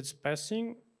see that it's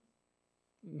passing.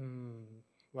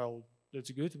 Well,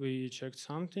 that's good. We checked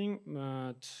something,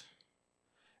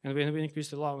 and we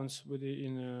increased allowance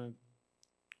within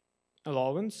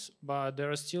allowance, but there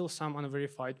are still some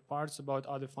unverified parts about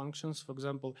other functions. For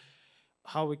example,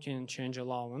 how we can change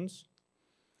allowance.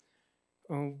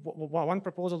 One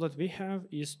proposal that we have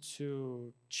is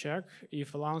to check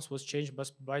if allowance was changed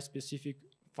by specific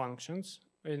functions.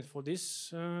 And for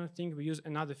this thing, we use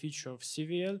another feature of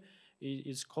CVL.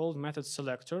 It's called method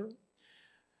selector.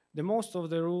 The most of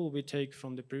the rule we take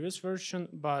from the previous version,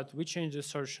 but we change the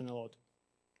assertion a lot.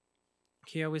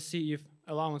 Here we see if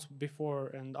allowance before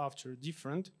and after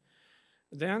different.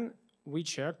 Then we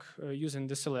check using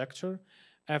the selector.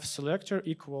 F selector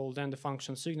equal then the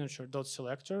function signature dot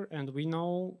selector, and we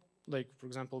know, like for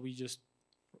example, we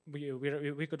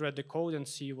could read the code and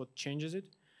see what changes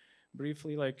it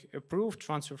briefly, like approve,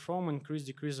 transfer from, increase,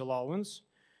 decrease allowance.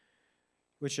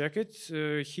 we check it.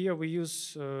 Here we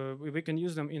use we can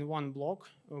use them in one block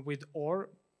with OR.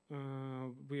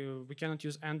 We cannot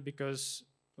use AND because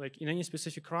like in any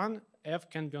specific run, F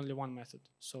can be only one method.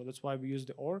 So that's why we use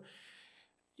the OR.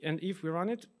 And if we run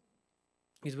it,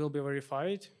 it will be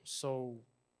verified. So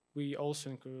we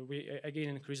also again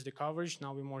increase the coverage.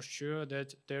 Now we're more sure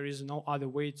that there is no other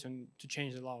way to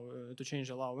change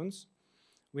allowance.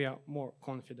 We are more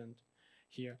confident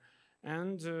here,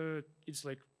 and it's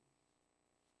like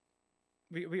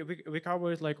we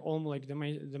covered like all like the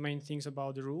main things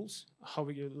about the rules. How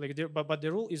we like but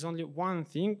the rule is only one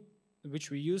thing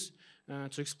which we use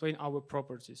to explain our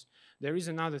properties. There is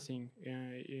another thing.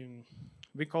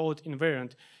 We call it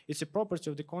invariant. It's a property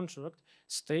of the contract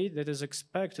state that is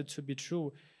expected to be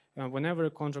true whenever a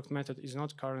contract method is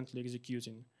not currently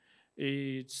executing.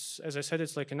 It's, as I said,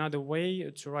 it's like another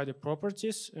way to write the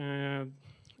properties,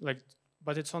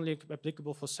 but it's only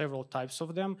applicable for several types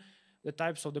of them. The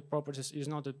types of the properties is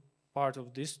not a part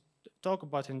of this talk,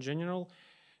 but in general,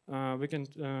 we can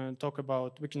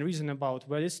reason about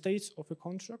valid states of a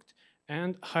contract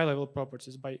and high-level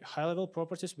properties. By high-level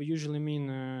properties, we usually mean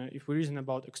if we reason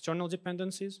about external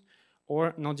dependencies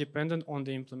or not dependent on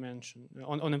the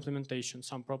implementation.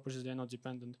 Some properties, they're not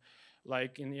dependent.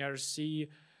 Like in ERC,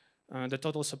 the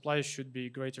total supply should be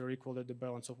greater or equal to the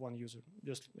balance of one user.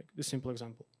 Just like the simple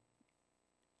example.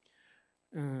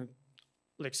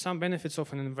 Like some benefits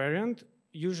of an invariant,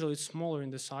 usually it's smaller in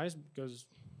the size because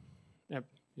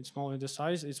it's smaller in the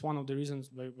size. It's one of the reasons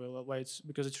why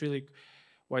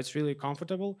it's really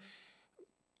comfortable.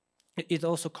 It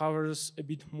also covers a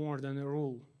bit more than a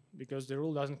rule because the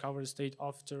rule doesn't cover the state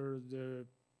after the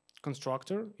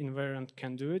constructor. Invariant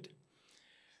can do it.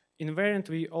 Invariant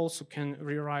we also can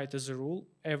rewrite as a rule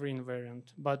every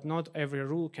invariant, but not every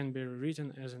rule can be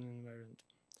rewritten as an invariant.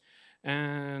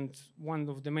 And one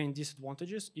of the main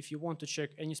disadvantages, if you want to check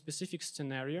any specific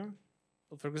scenario,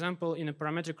 for example, in a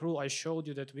parametric rule, I showed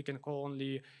you that we can call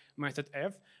only method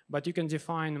F, but you can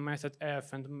define method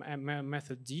F and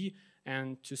method D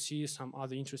and to see some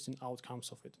other interesting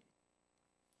outcomes of it.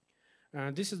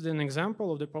 This is an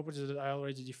example of the properties that I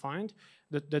already defined,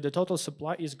 that the total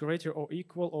supply is greater or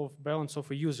equal of balance of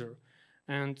a user.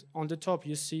 And on the top,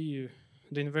 you see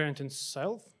the invariant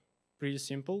itself, pretty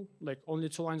simple, like only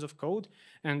 2 lines of code.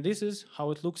 And this is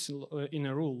how it looks in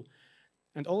a rule.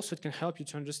 And also it can help you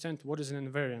to understand what is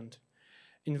an invariant.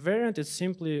 Invariant is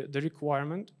simply the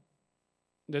requirement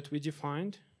that we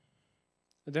defined,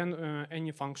 then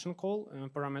any function call,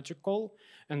 parametric call,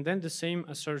 and then the same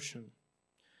assertion.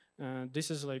 This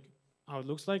is like how it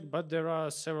looks like, but there are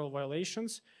several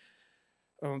violations.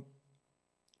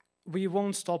 We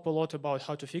won't stop a lot about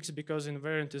how to fix it because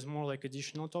invariant is more like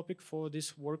additional topic for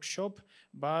this workshop,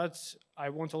 but I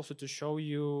want also to show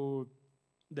you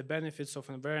the benefits of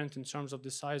invariant in terms of the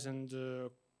size and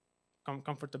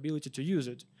comfortability to use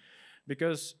it.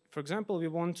 Because, for example, we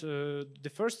want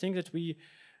the first thing that we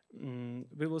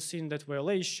will see in that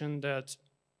violation that,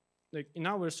 like in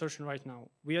our assertion right now,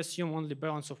 we assume only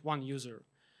balance of one user.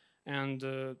 And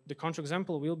the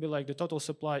counterexample will be like the total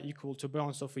supply equal to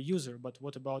balance of a user, but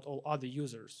what about all other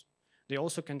users? They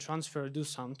also can transfer, do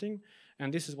something,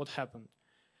 and this is what happened.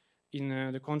 In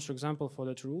the counterexample for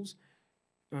that rules,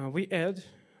 we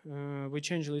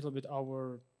change a little bit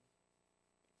our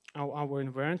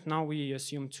invariant. Now we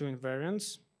assume 2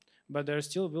 invariants, but there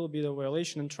still will be the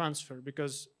violation and transfer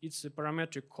because it's a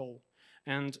parametric call.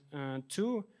 And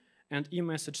 2 and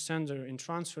e-message sender in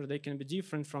transfer, they can be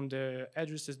different from the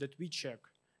addresses that we check.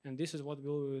 And this is what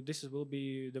will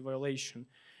be the violation.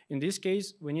 In this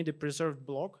case, we need a preserved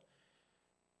block.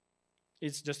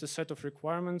 It's just a set of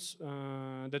requirements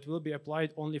that will be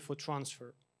applied only for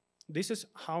transfer. This is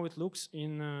how it looks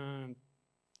in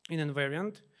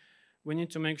invariant. We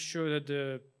need to make sure that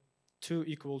the 2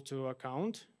 equal to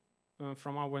account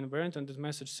from our invariant and the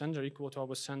message sender equal to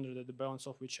our sender, that the balance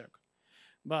of we check.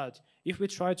 But if we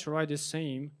try to write the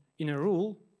same in a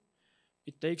rule,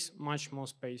 it takes much more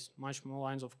space, much more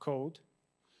lines of code.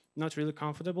 Not really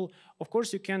comfortable. Of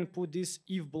course, you can put this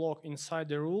if block inside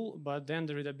the rule, but then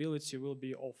the readability will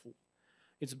be awful.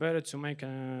 It's better to make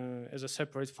as a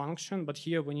separate function, but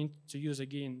here we need to use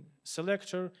again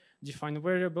selector, define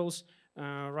variables,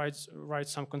 write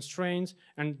some constraints,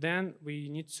 and then we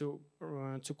need to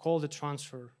call the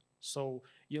transfer. So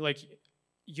you write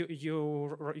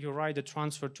the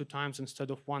transfer 2 times instead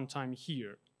of 1 time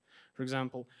here, for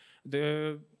example.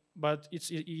 But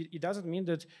it doesn't mean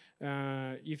that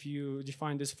if you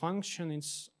define this function,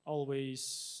 it's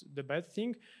always the bad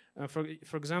thing.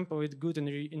 For example, it's good in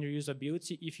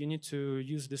reusability if you need to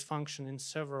use this function in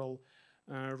several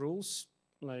rules,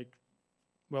 like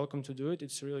welcome to do it.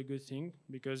 It's a really good thing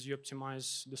because you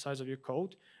optimize the size of your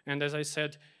code. And as I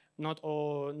said, not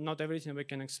everything we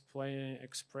can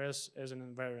express as an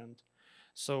invariant.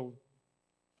 So,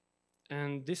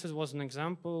 and this was an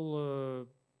example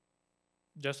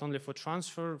just only for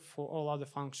transfer. For all other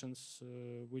functions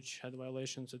which had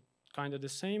violations, it's kind of the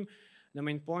same. The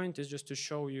main point is just to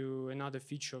show you another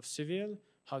feature of CVL,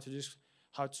 how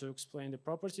to explain the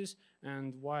properties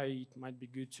and why it might be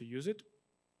good to use it.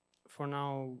 For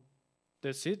now,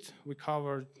 that's it. We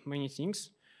covered many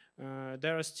things.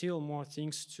 There are still more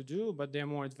things to do, but they're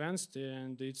more advanced,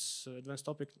 and it's an advanced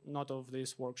topic, not of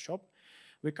this workshop.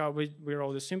 We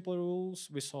wrote the simple rules.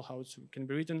 We saw how it can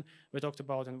be written. We talked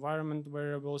about environment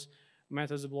variables,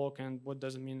 methods block, and what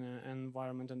does it mean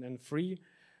environment and then free.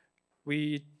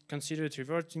 We considered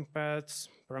reverting paths,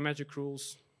 parametric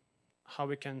rules, how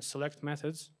we can select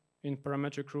methods in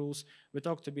parametric rules. We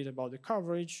talked a bit about the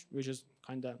coverage, which is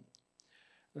kind of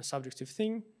a subjective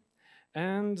thing.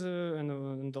 And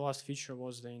the last feature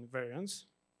was the invariance.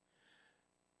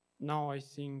 Now I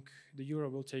think the Yura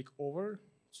will take over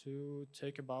to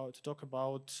talk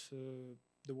about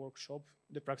the workshop,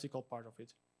 the practical part of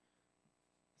it.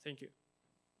 Thank you.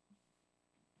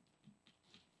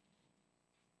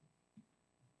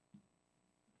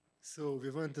 So we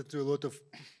went into a lot of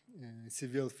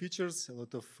CVL features, a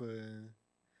lot of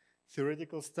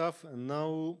theoretical stuff, and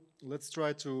now let's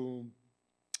try to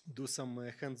do some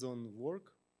hands-on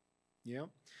work. Yeah.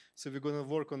 So we're going to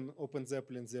work on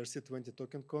OpenZeppelin's ERC20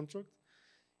 token contract,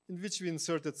 in which we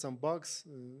inserted some bugs,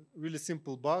 really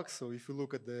simple bugs. So if you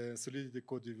look at the Solidity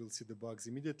code, you will see the bugs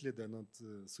immediately. They're not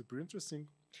super interesting.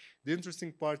 The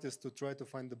interesting part is to try to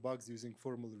find the bugs using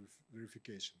formal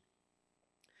verification.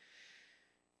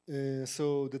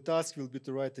 So the task will be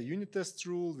to write a unit test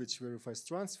rule which verifies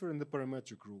transfer and the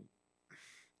parametric rule.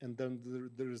 And then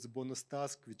there is a bonus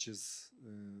task which is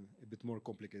a bit more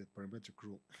complicated, parametric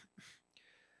rule.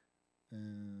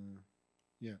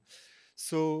 Yeah.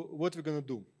 So what we're gonna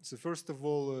do? So first of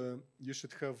all, you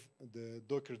should have the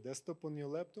Docker desktop on your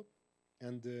laptop,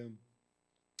 and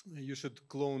you should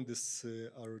clone this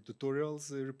our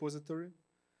tutorials repository.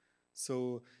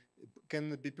 So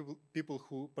can it be people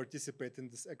who participate in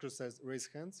this exercise raise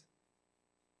hands?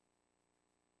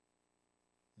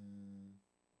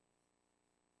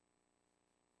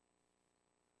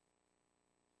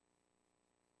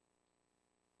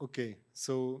 Okay,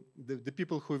 so the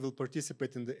people who will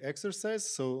participate in the exercise,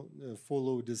 so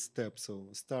follow this step. So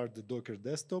start the Docker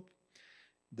desktop,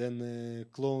 then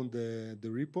clone the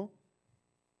repo,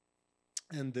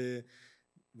 and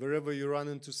wherever you run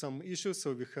into some issues,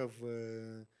 so we have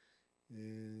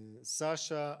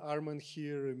Sasha, Arman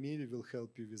here, me will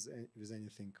help you with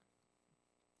anything.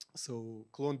 So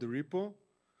clone the repo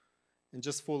and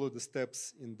just follow the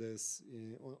steps in this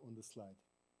on the slide.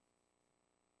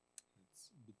 It's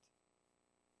a bit.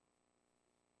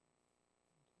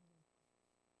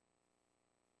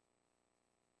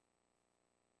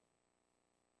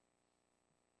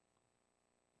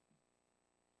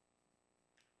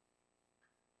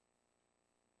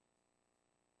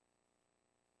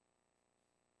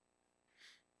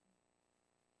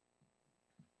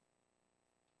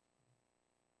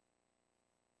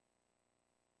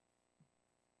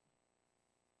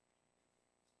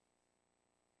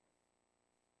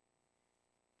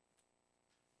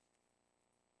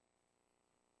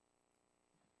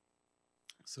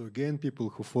 So again, people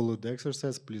who followed the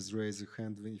exercise, please raise your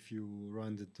hand if you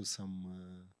run into some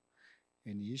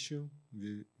any issue.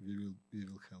 We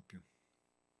will help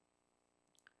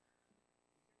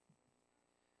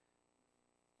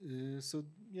you. So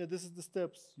yeah, this is the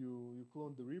steps. You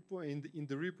clone the repo. In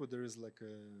the repo there is like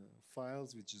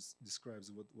files which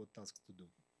describes what tasks to do.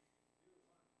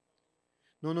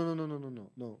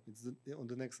 No. It's on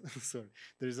the next. Sorry,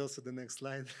 there is also the next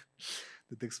slide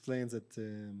that explains that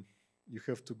you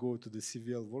have to go to the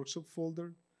CVL workshop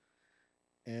folder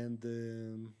and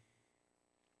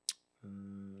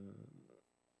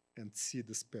see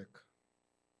the spec.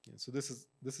 Yeah, so this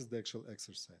is the actual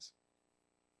exercise.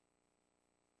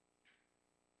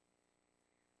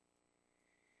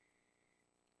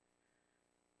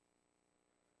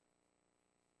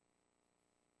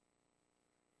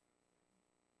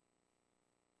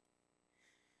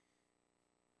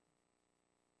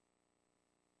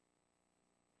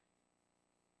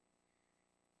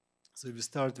 So we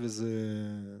start with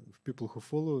people who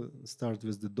follow, start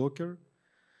with the Docker,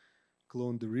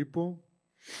 clone the repo,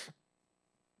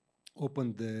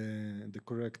 open the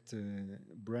correct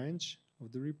branch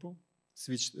of the repo,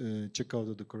 check out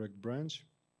of the correct branch,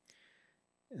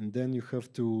 and then you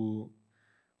have to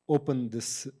open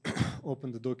this,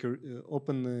 open the Docker,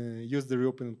 use the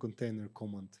reopen container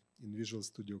command in Visual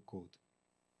Studio Code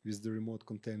with the remote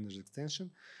containers extension.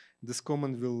 This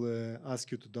command will ask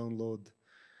you to download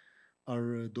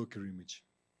our Docker image.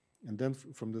 And then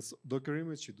from this Docker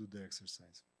image, you do the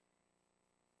exercise.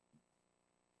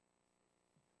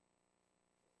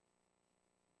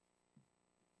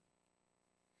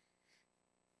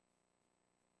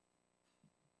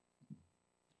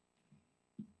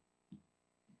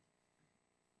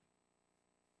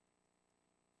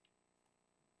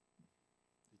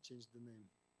 They changed the name.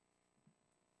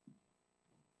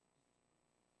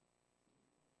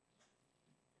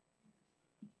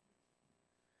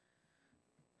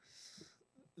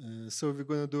 So we're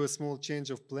going to do a small change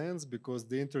of plans because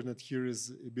the internet here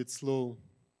is a bit slow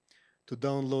to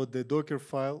download the Docker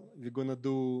file. We're going to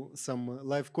do some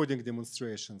live coding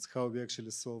demonstrations, how we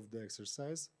actually solve the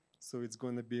exercise. So it's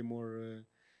going to be more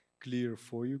clear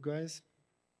for you guys.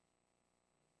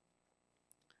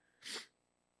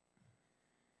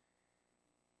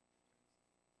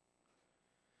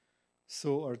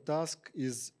 So our task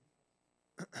is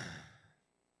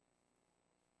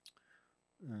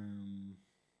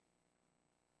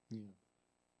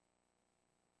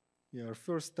our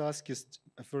first task is,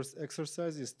 first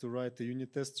exercise is to write a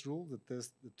unit test rule that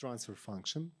tests the transfer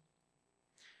function.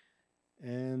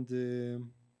 And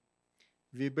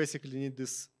we basically need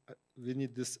this,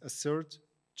 assert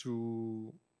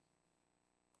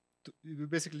we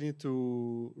basically need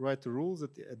to write a rule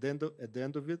that at the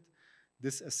end of it,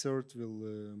 this assert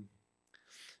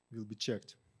will be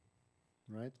checked,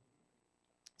 right?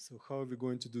 So how are we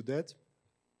going to do that?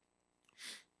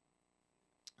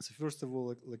 So first of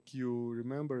all, like you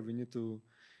remember, we need to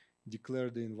declare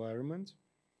the environment.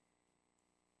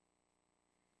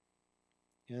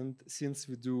 And since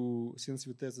we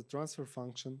test the transfer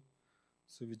function,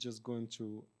 so we're just going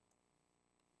to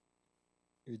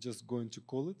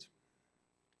call it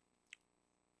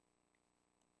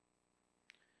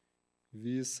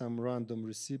with some random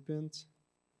recipient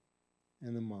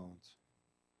and amount.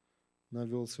 Now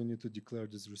we also need to declare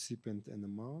this recipient and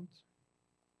amount.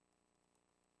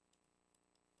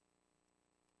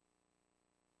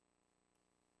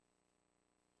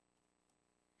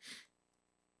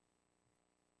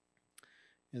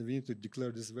 And we need to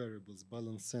declare these variables,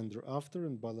 balance sender after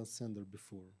and balance sender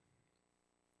before.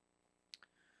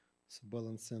 So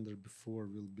balance sender before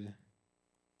will be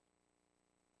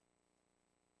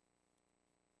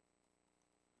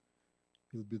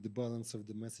the balance of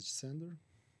the message sender.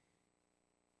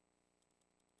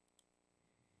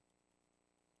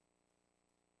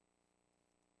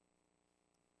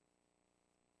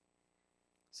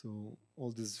 So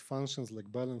all these functions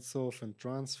like balance off and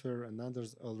transfer and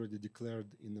others already declared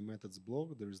in the methods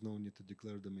block. There is no need to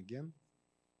declare them again.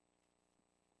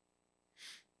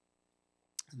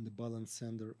 And the balance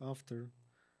sender after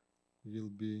will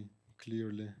be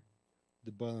clearly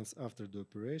the balance after the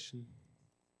operation.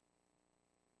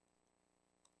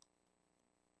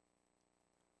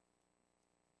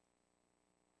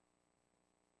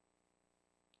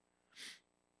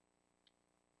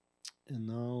 And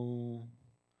now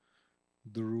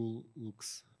the rule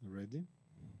looks ready.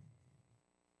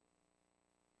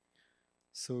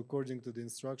 So according to the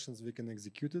instructions, we can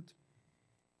execute it.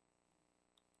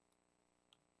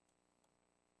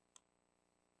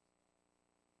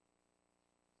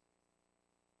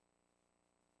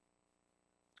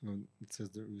 Oh, it says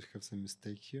that we have some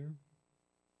mistake here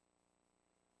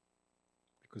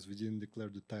because we didn't declare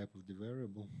the type of the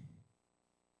variable.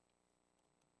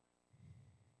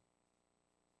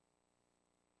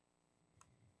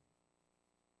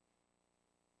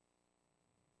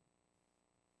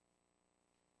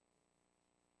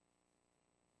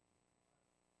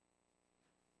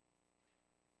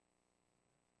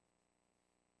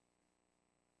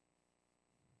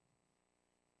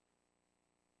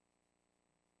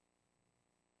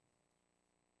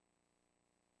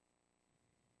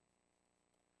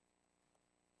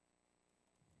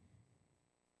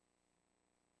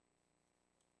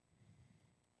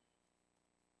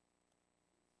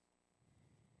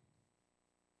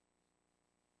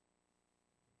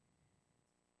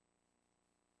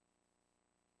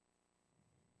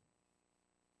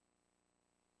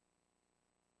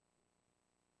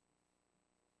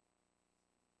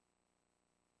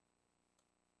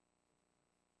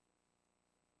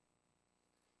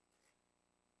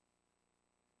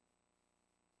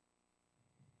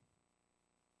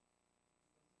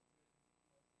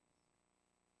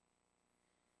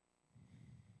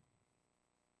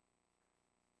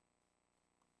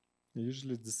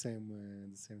 Usually it's the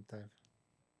same type.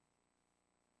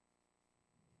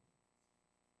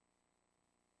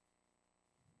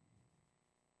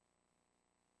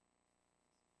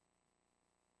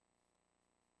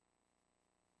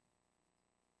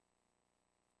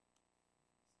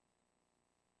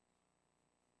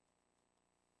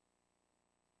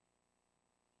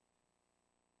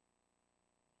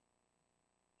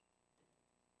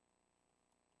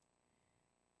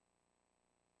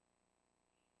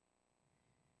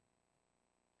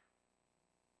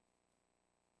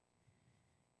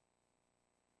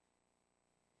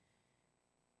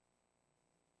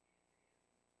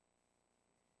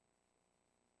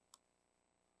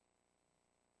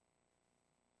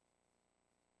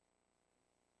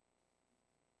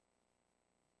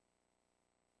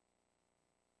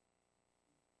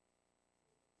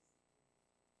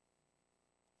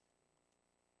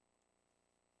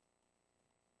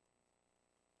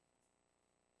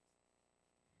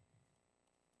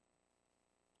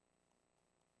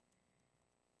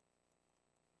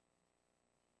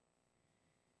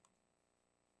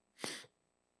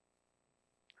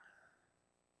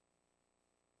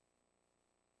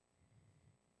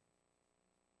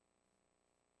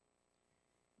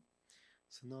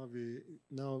 So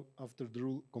now after the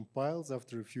rule compiles,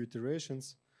 after a few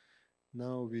iterations,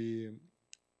 now we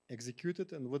execute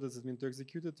it. And what does it mean to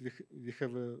execute it? We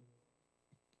have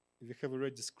a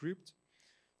ready script.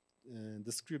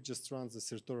 The script just runs the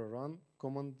Certora run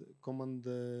command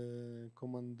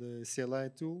CLI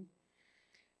tool,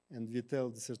 and we tell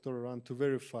the Certora run to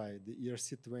verify the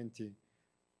ERC20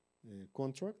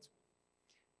 contract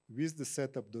with the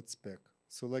setup.spec.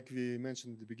 So like we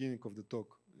mentioned at the beginning of the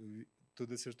talk, to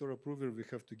the Certora prover, we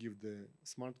have to give the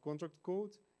smart contract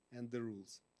code and the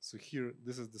rules. So here,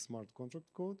 this is the smart contract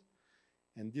code,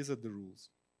 and these are the rules.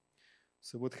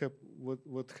 So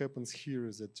what happens here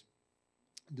is that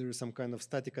there is some kind of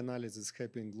static analysis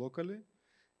happening locally,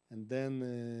 and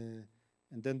then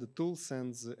the tool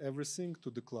sends everything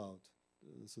to the cloud.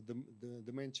 So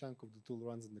the main chunk of the tool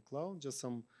runs in the cloud. Just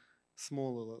some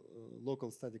small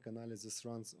local static analysis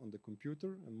runs on the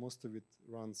computer, and most of it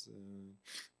runs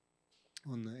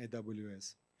on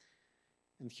AWS.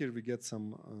 And here we get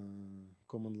some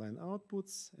command line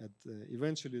outputs, and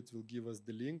eventually it will give us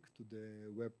the link to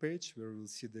the web page where we'll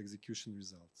see the execution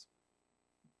results.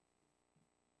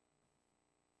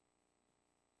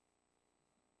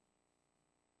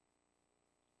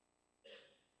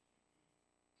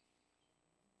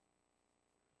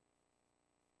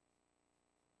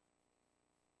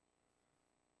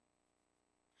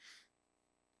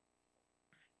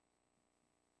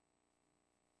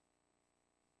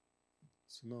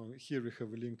 So now here we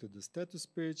have a link to the status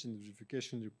page and the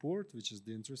verification report, which is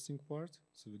the interesting part.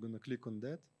 So we're going to click on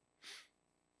that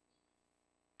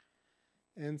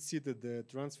and see that the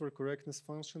transfer correctness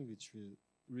function, which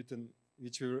we've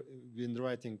been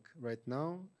writing right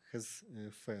now, has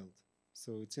failed.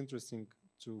 So it's interesting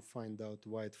to find out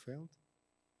why it failed.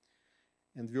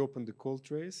 And we open the call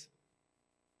trace.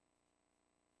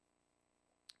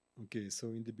 Okay, so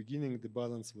in the beginning the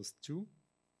balance was 2.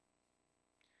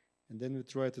 And then we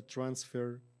try to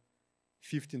transfer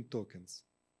 15 tokens,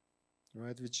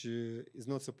 right? Which is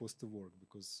not supposed to work,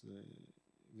 because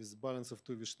with a balance of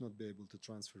 2, we should not be able to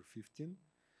transfer 15.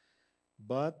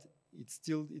 But it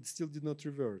still did not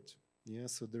revert. Yeah,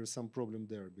 so there is some problem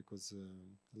there, because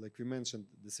like we mentioned,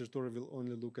 the Certora will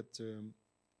only look at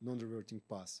non-reverting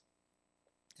pass.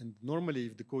 And normally,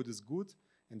 if the code is good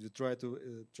and we try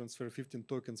to transfer 15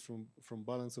 tokens from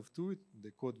balance of 2,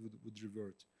 the code would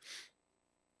revert.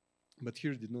 But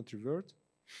here it did not revert.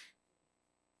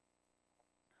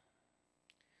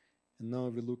 And now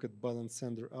we look at balance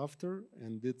sender after,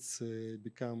 and it's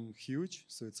become huge.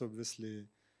 So it's obviously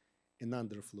an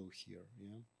underflow here.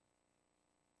 Yeah.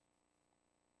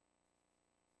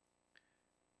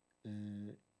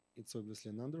 It's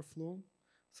obviously an underflow.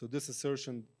 So this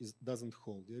assertion doesn't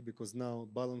hold, yeah, because now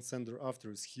balance sender after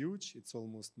is huge. It's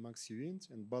almost max uint,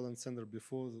 and balance sender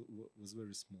before was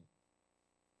very small.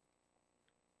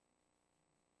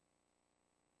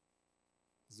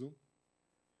 Zoom.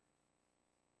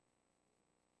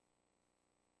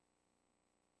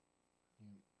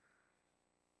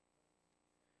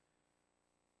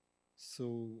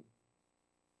 So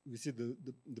we see the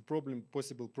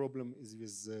possible problem is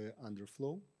with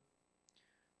underflow.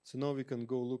 So now we can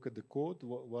go look at the code.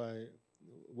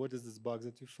 What is this bug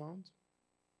that we found?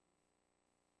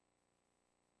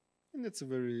 And it's a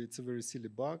very silly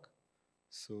bug.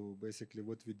 So basically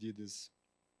what we did is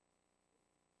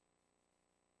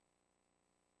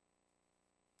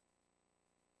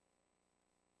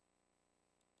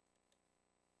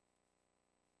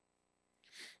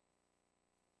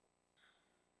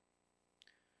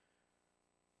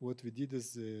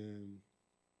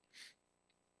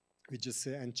we just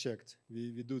say unchecked.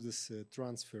 We do this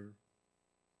transfer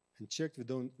unchecked.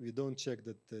 We don't check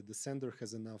that the sender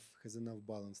has enough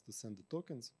balance to send the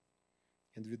tokens,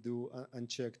 and we do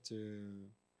unchecked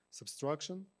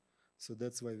subtraction. So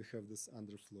that's why we have this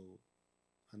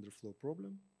underflow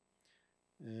problem.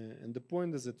 And the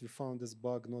point is that we found this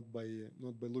bug not by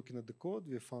looking at the code.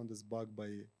 We found this bug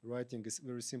by writing a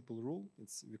very simple rule.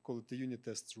 We call it the unit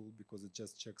test rule, because it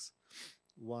just checks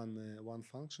one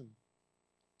function,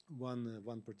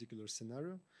 one particular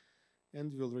scenario.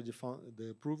 And we already found,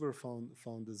 the prover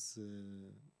found this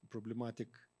problematic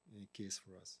case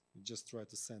for us. We just try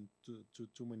to send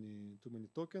too many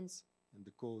tokens, and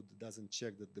the code doesn't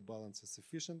check that the balance is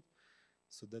sufficient.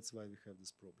 So that's why we have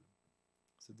this problem.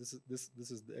 So this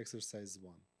is the exercise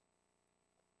 1.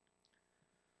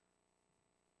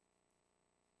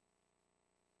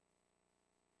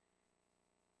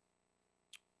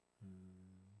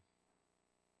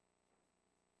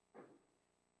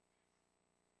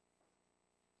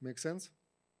 Make sense?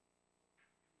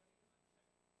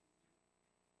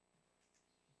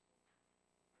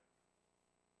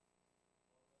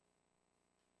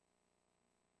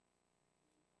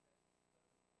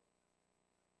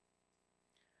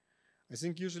 I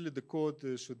think usually the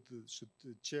code should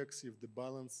checks if the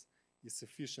balance is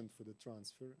sufficient for the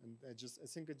transfer, and I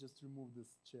think I just removed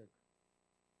this check.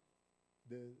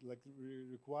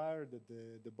 Require that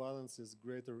the balance is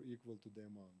greater or equal to the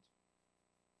amount.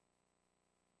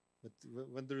 But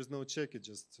when there is no check, it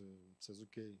just says,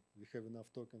 okay, we have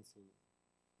enough tokens, so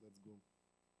let's go.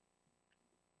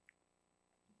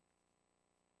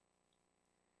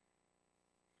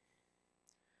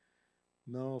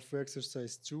 Now for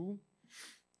exercise 2,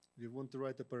 we want to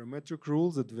write a parametric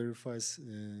rule that verifies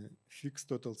fixed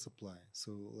total supply.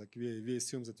 So like we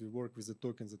assume that we work with a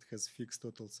token that has fixed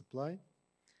total supply.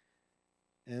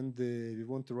 And we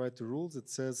want to write a rule that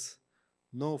says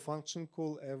no function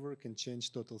call ever can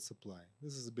change total supply.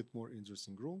 This is a bit more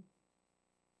interesting rule.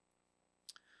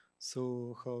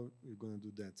 So how we're going to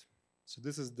do that? So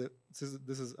this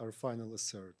is our final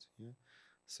assert. Yeah?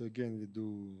 So again, we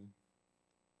do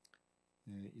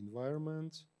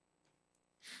environment.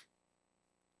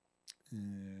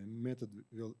 Method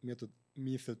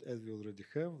as we already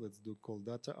have. Let's do call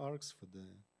data args for the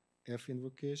F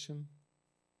invocation.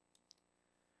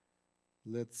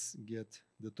 Let's get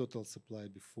the total supply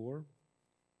before.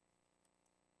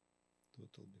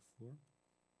 Total before.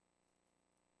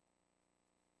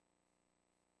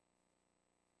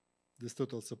 This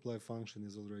total supply function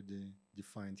is already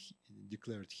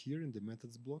declared here in the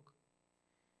methods block.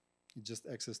 It just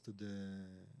access to the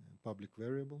public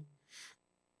variable.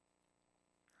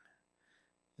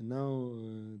 And now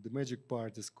the magic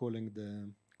part is calling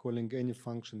any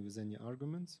function with any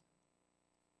arguments.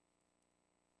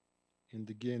 And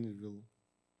again, we will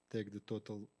take the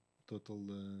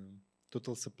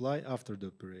total supply after the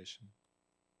operation.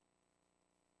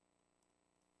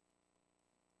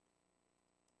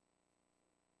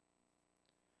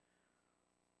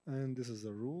 And this is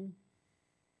a rule.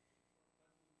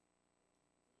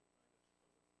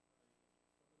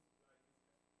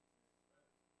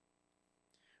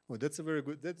 Oh, that's a very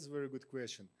good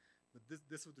question. But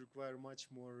this would require much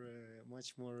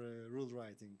more rule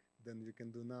writing than we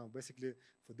can do now. Basically,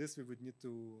 for this we would need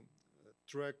to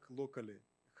track locally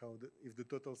if the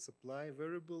total supply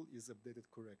variable is updated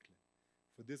correctly.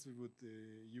 For this, we would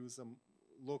use some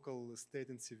local state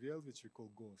in CVL, which we call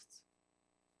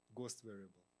ghost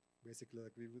variable. Basically,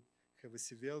 like we would have a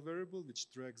CVL variable which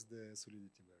tracks the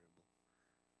solidity variable.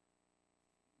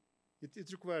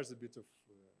 It requires a bit of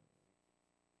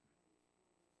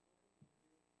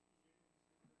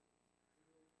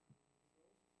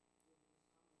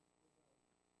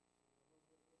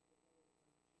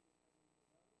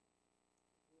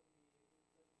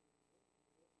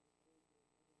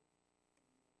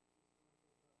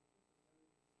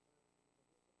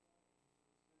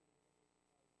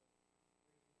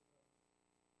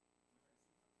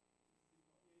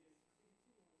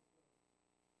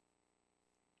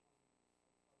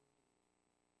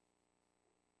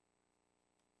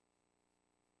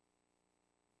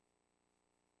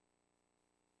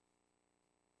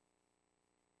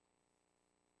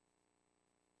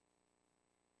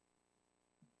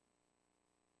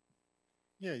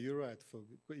yeah, you're right.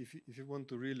 If you want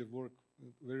to really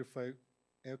verify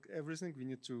everything, we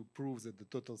need to prove that the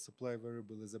total supply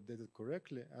variable is updated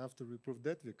correctly. After we prove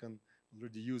that, we can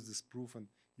already use this proof and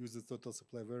use the total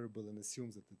supply variable and assume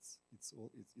that it's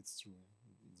true. It's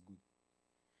good.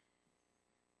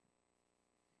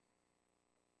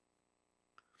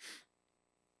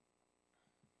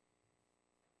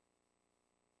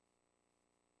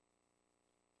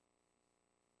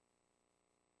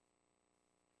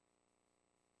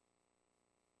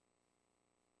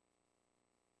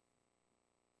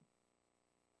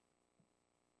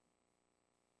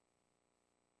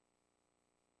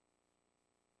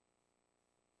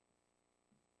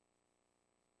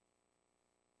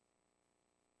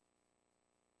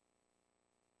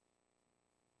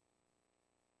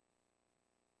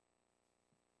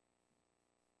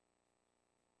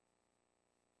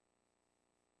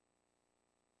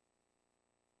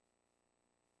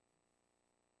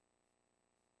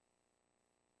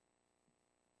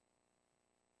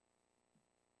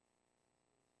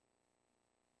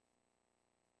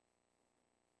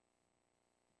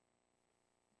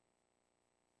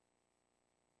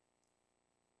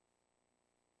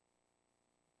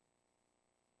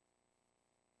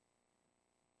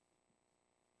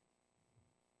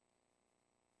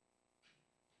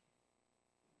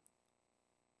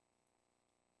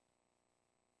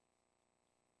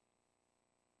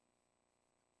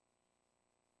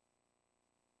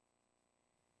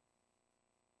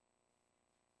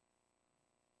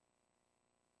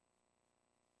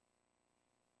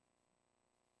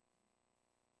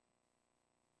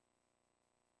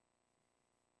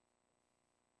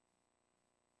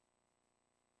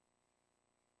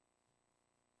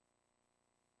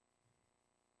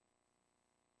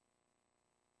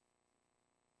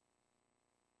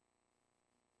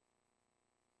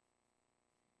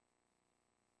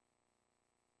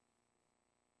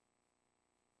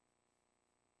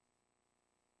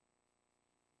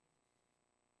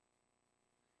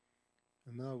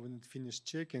 now when it finished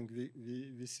checking,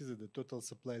 we see that the total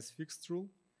supply is fixed rule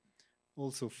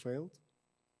also failed.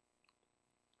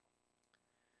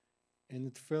 And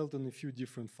it failed on a few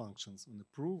different functions, on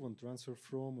approve, on transfer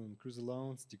from, on increase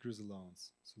allowance, decrease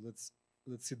allowance. So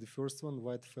let's see the first one,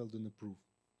 why it failed on approve.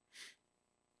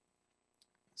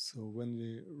 So when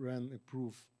we ran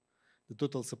approve, the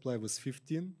total supply was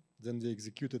 15. Then we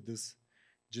executed this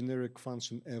generic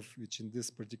function f, which in this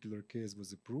particular case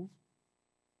was approve.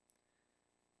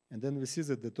 And then we see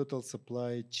that the total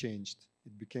supply changed.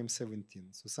 It became 17.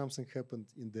 So something happened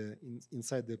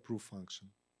inside the approve function.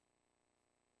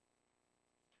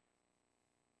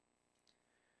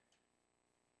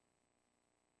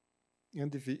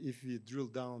 And if we drill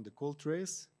down the call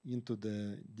trace into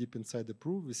the deep inside the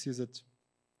proof, we see that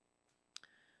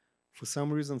for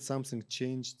some reason something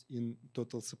changed in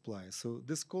total supply. So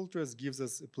this call trace gives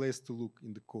us a place to look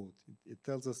in the code. It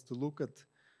tells us to look at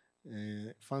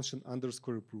function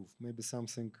underscore approve. Maybe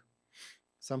something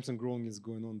wrong is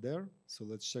going on there. So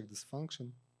let's check this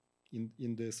function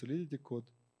in the Solidity code.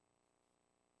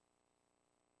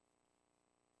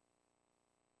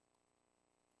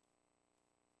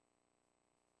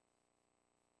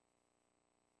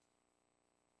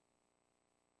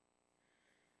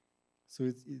 So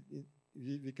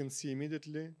we can see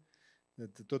immediately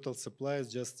that the total supply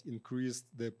has just increased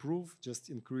the approve, just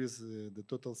increase the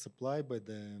total supply by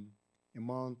the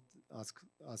amount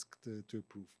asked to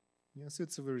approve. Yeah, so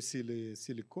it's a very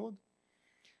silly code.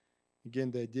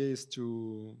 Again, the idea is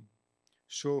to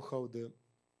show how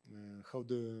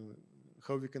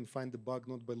we can find the bug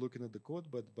not by looking at the code,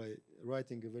 but by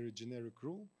writing a very generic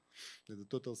rule that the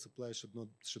total supply should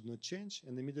not change,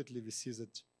 and immediately we see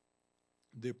that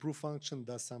the approve function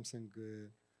does something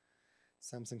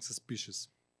suspicious.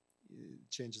 It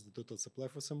changes the total supply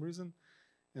for some reason.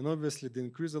 And obviously the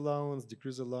increase allowance,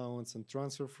 decrease allowance, and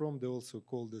transfer from, they also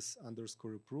call this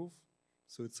underscore approve.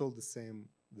 So it's all the same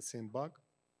bug.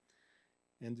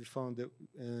 And we found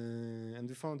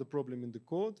the problem in the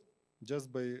code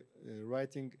just by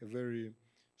writing a very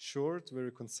short,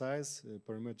 very concise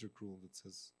parametric rule that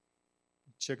says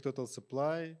check total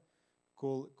supply,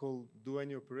 do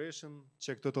any operation,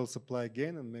 check total supply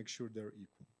again, and make sure they're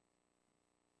equal.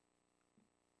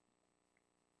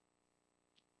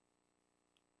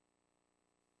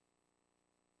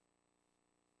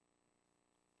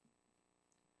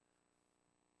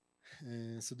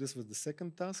 So this was the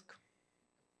second task.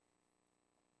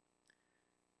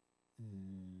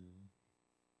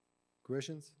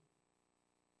 Questions?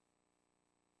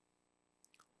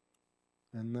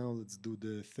 And now let's do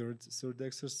the third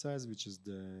exercise, which is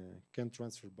the can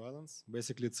transfer balance.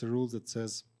 Basically, it's a rule that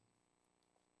says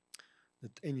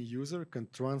that any user can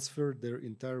transfer their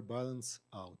entire balance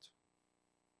out.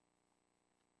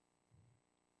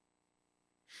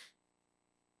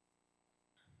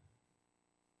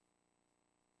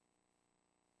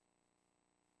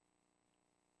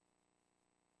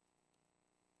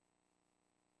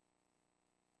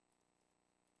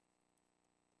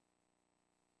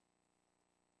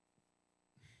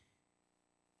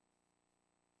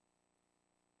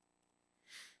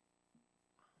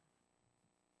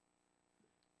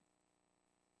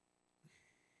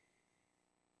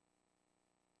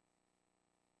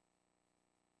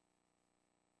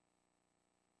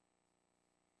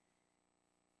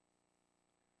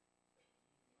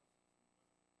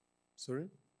 Sorry?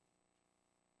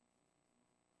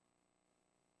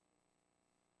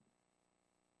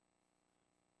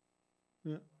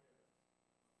 Yeah.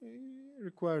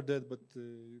 Require that, but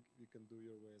you can do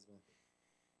your way as well.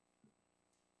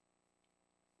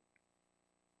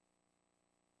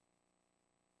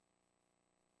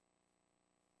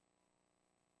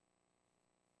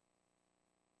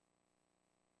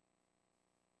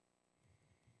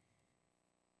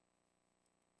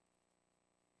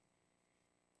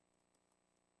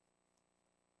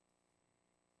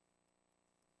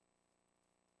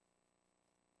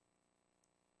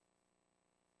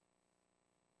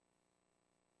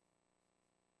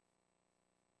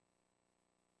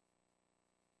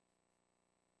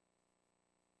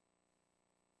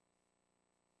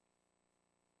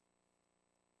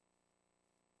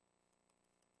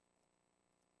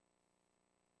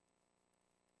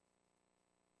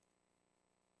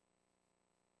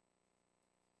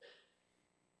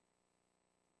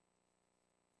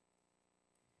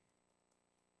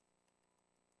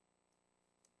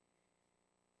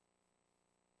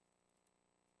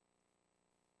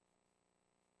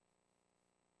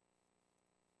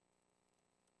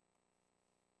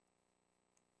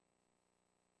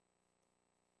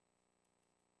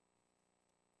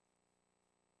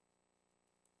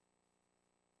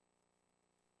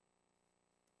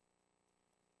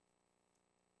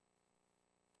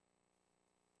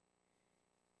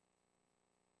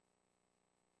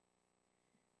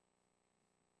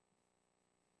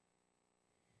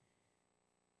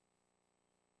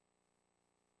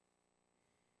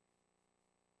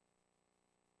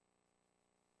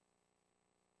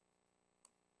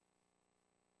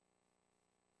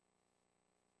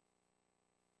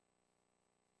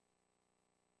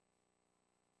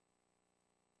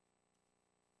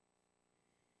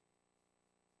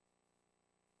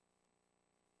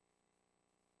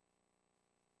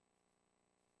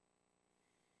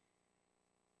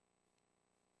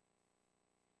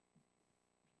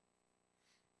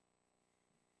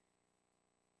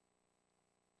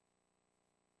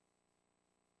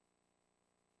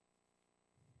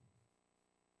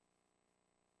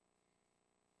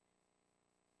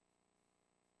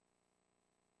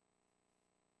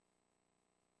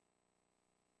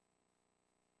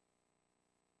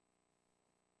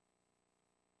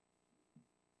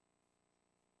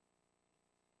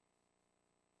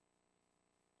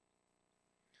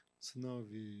 So now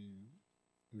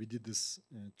we did this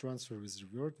transfer with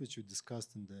revert, which we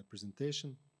discussed in the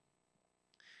presentation.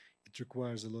 It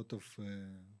requires a lot of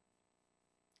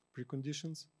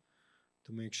preconditions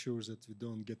to make sure that we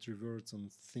don't get reverts on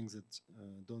things that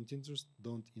don't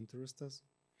interest us.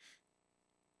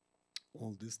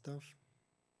 All this stuff.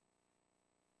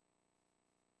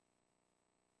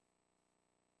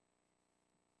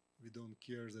 We don't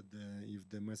care that if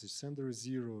the message sender is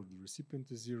 0 or the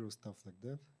recipient is 0, stuff like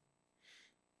that.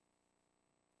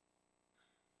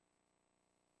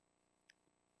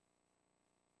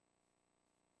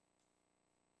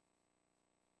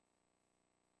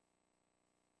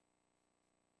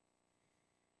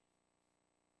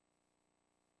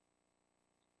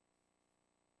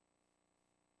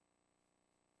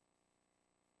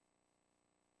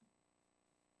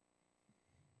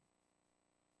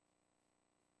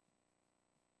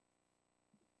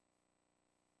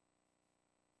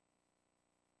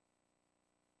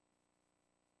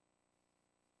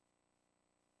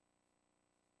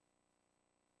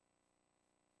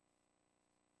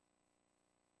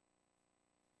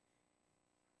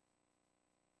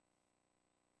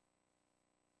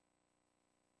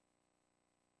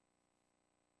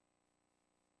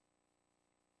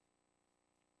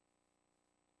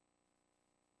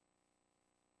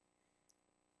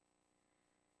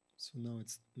 So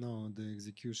now the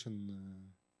execution,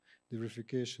 the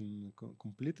verification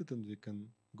completed, and we can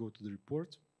go to the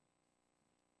report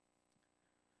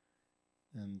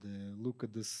and look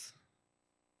at this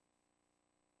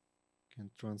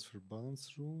can transfer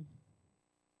balance rule.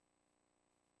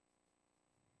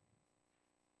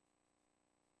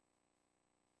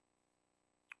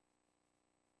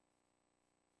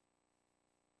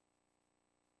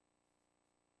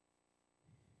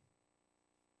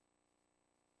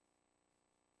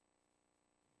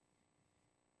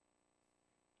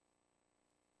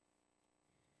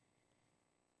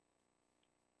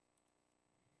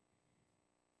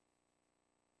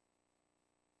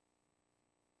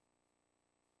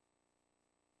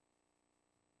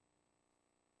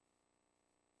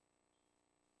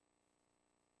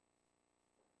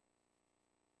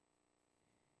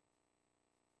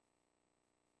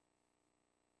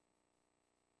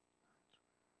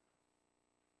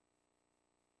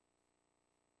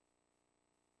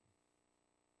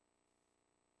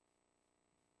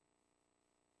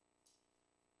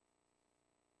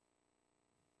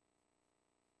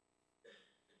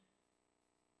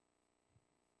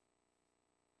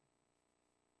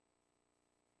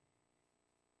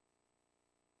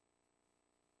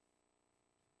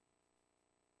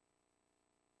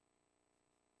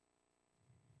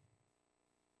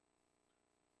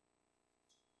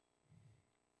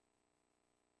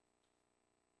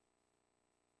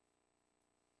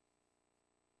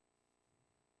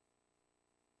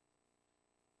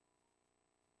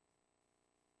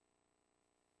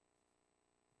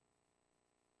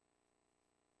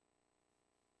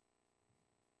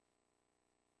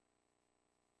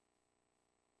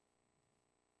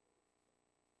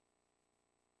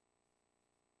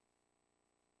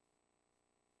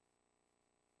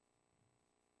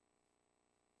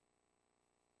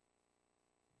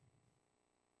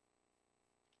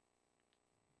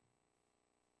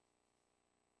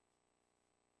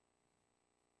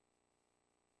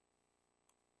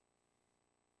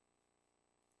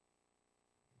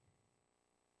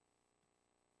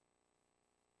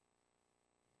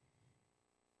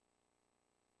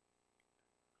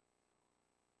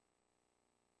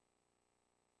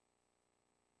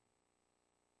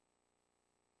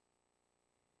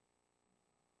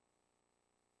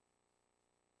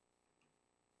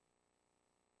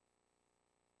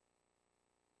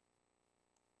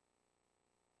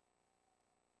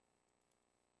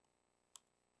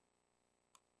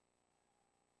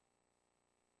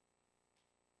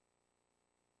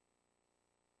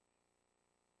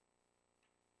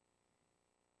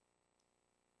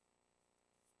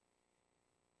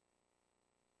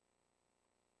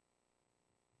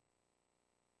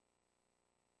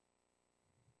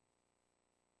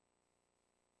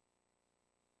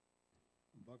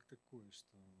 Баг такой,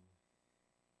 что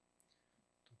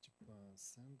тут типа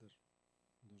sender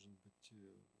должен быть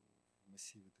в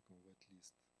массиве таком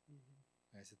whitelist.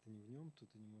 А если ты не в нем, то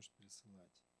ты не можешь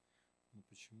пересылать. Но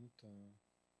почему-то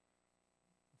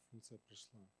функция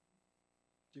прошла.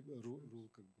 Типа rule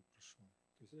как бы прошел.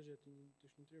 То есть, Подожди, это не,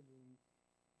 точно требование.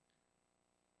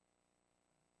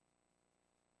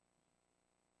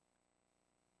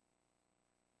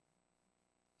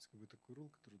 есть как бы такой rule,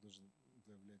 который должен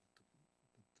выявлять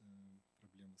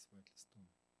проблемы с whitelist'ом.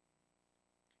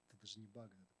 Это даже не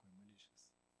баг, это такой malicious.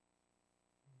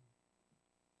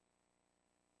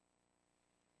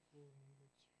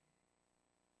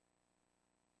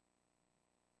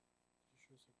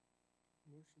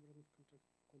 Можешь обратно в контракт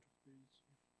перейти.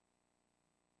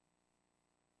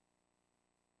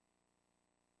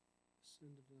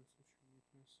 Sender в данном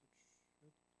случае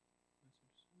будет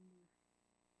message sender.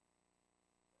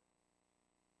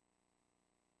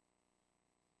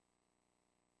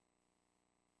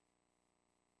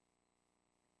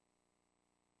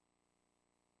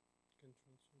 Can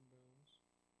transfer balance.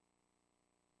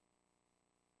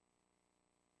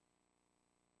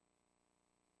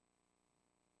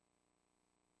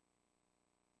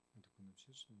 Он такой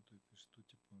напишет, что он то пишет, что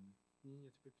типа он...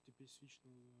 Нет, ты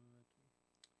пересвичнул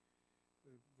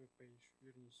эту веб-пейдж.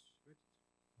 Вернись в этот,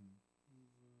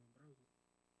 в браузер.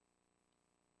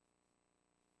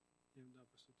 Да,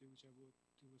 просто ты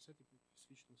вот с этой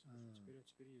свичнулся,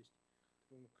 теперь есть. Ты,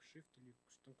 по-моему, Shift или там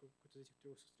какой-то из этих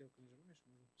трех со стрелкой нажимаешь,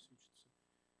 можно свичиться.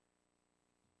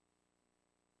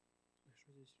 А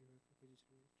что здесь ревert? Какой здесь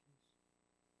revert case?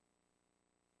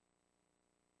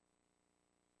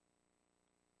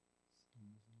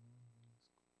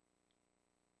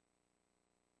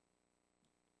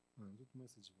 Тут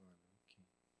message value, окей.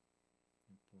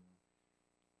 Я понял.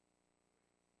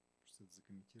 Просто это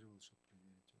закомментировал, чтобы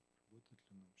проверить, работает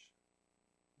ли он вообще.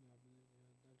 Да,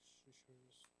 дальше еще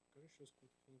раз. Скажи еще раз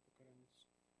код, он пока ранится.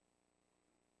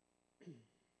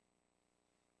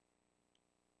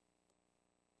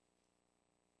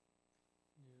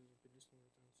 Не, перелистнул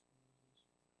трансфер здесь.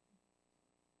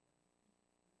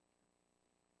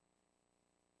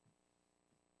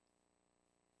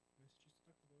 Если чисто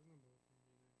так, то должно было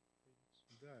появиться.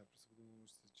 Да, я просто подумал,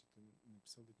 может, я что-то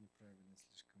написал тут неправильно,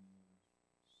 слишком...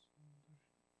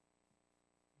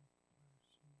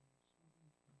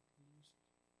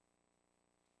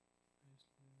 А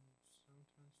если сам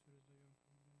трансфер издаем,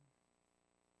 проблема.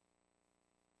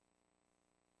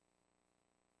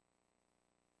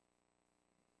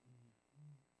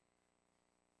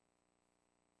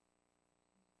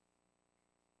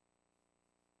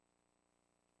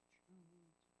 Что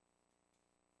будет?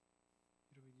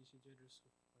 Первые 10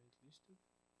 адресов whitelisted.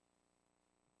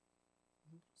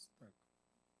 Ну, просто так.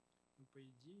 Ну, по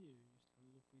идее, если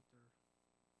лупитер...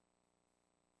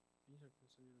 Я не знаю, как на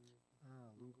самом деле нужно.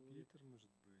 лупитер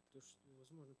может быть. То, что,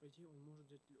 возможно, по идее, он может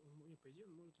взять... по идее,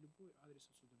 он может любой адрес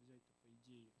отсюда взять-то, по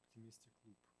идее. Optimistic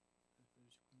loop. Подожди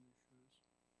секунду еще раз.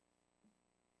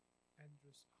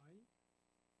 Address I.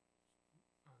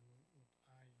 Ну вот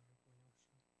I уже понял,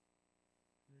 что.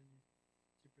 Подожди.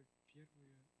 Типа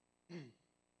первые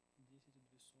 10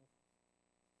 адресов.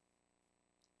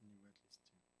 Не в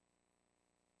whitelist.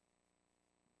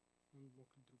 Он мог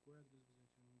другой адрес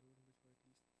взять, он должен быть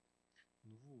whitelist.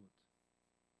 Ну вот.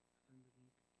 А там даже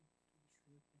никаких, тут еще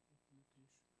нет никаких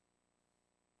annotation.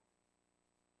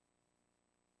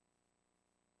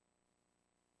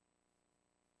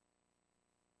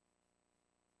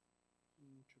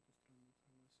 Что-то странная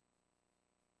информация.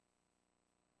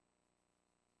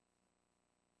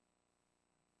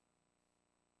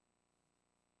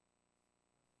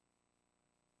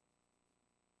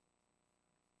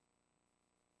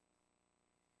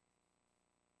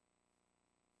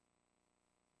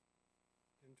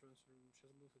 Transfer.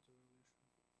 Сейчас был, кстати, violation.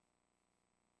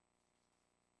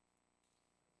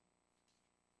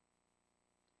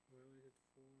 Violated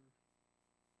for...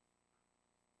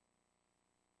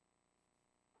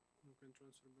 No can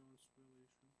transfer balance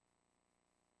violation.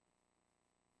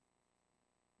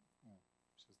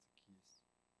 Сейчас таки есть.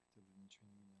 Хотя бы ничего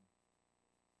не менял.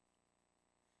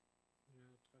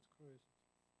 Я открою этот.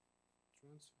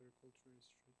 Transfer, call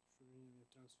trace, что не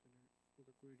трансфер. Ну,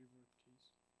 какой revert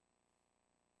case?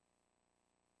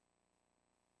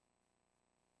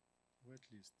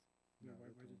 Whitelist. Да,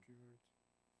 whitelist revert.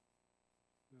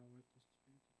 Да, whitelist.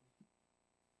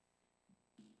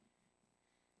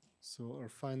 So our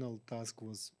final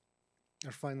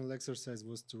exercise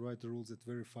was to write a rule that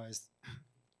verifies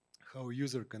how a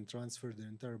user can transfer their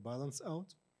entire balance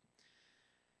out.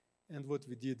 And what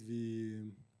we did,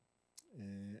 we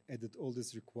added all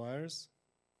this requires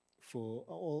for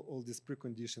all these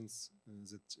preconditions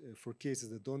that for cases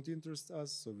that don't interest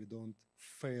us, so we don't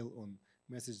fail on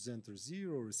message sender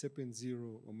 0, recipient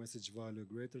 0, or message value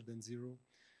greater than 0.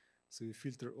 So we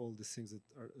filter all the things that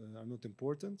are not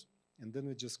important, and then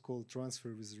we just call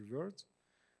transfer with revert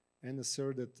and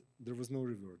assert that there was no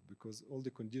revert because all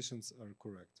the conditions are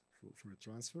correct for a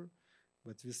transfer,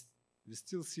 but we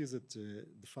still see that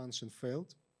the function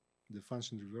failed, the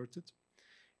function reverted,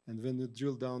 and when we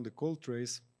drill down the call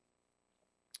trace,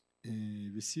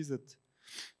 we see that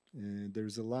there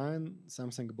is a line,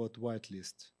 something about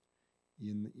whitelist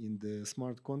in the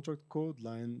smart contract code,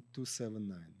 line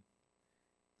 279.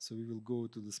 So we will go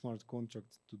to the smart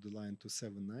contract to the line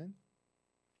 279.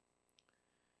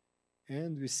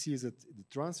 And we see that the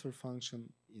transfer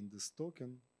function in this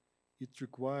token, it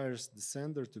requires the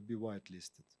sender to be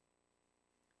whitelisted.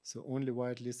 So only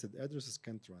whitelisted addresses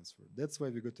can transfer. That's why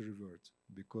we got to revert,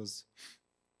 because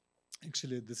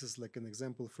actually this is like an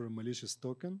example for a malicious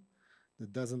token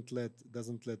that doesn't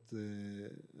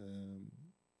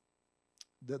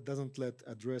let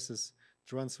addresses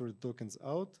transfer tokens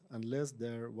out unless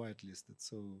they're whitelisted.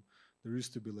 So there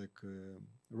used to be like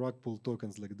rug pull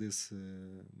tokens like this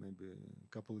maybe a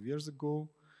couple of years ago.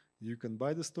 You can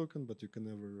buy this token, but you can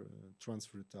never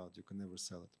transfer it out. You can never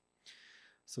sell it.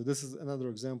 So this is another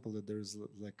example that there's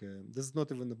like this is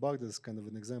not even a bug. This is kind of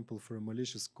an example for a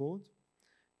malicious code,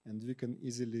 and we can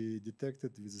easily detect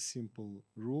it with a simple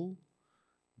rule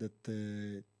that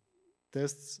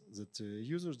tests that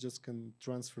users just can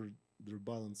transfer their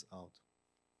balance out,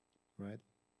 right?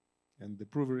 And the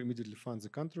prover immediately finds a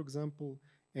counterexample.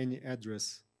 Any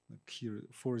address like here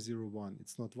 401,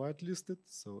 it's not whitelisted,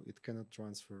 so it cannot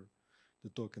transfer the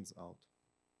tokens out.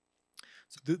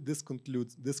 So this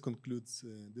concludes the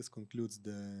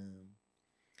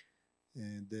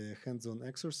hands-on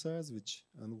exercise, which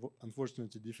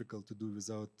unfortunately difficult to do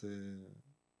without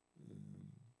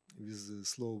with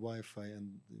slow Wi-Fi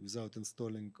and without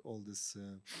installing all this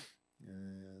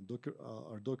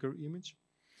Docker image.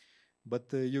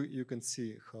 But you can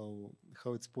see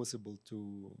how it's possible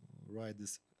to write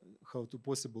this, how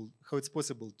it's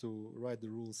possible to write the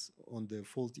rules on the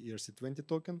faulty ERC20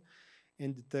 token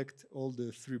and detect all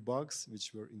the 3 bugs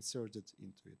which were inserted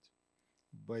into it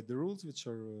by the rules, which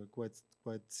are quite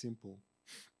simple.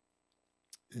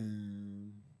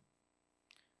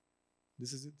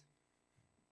 This is it.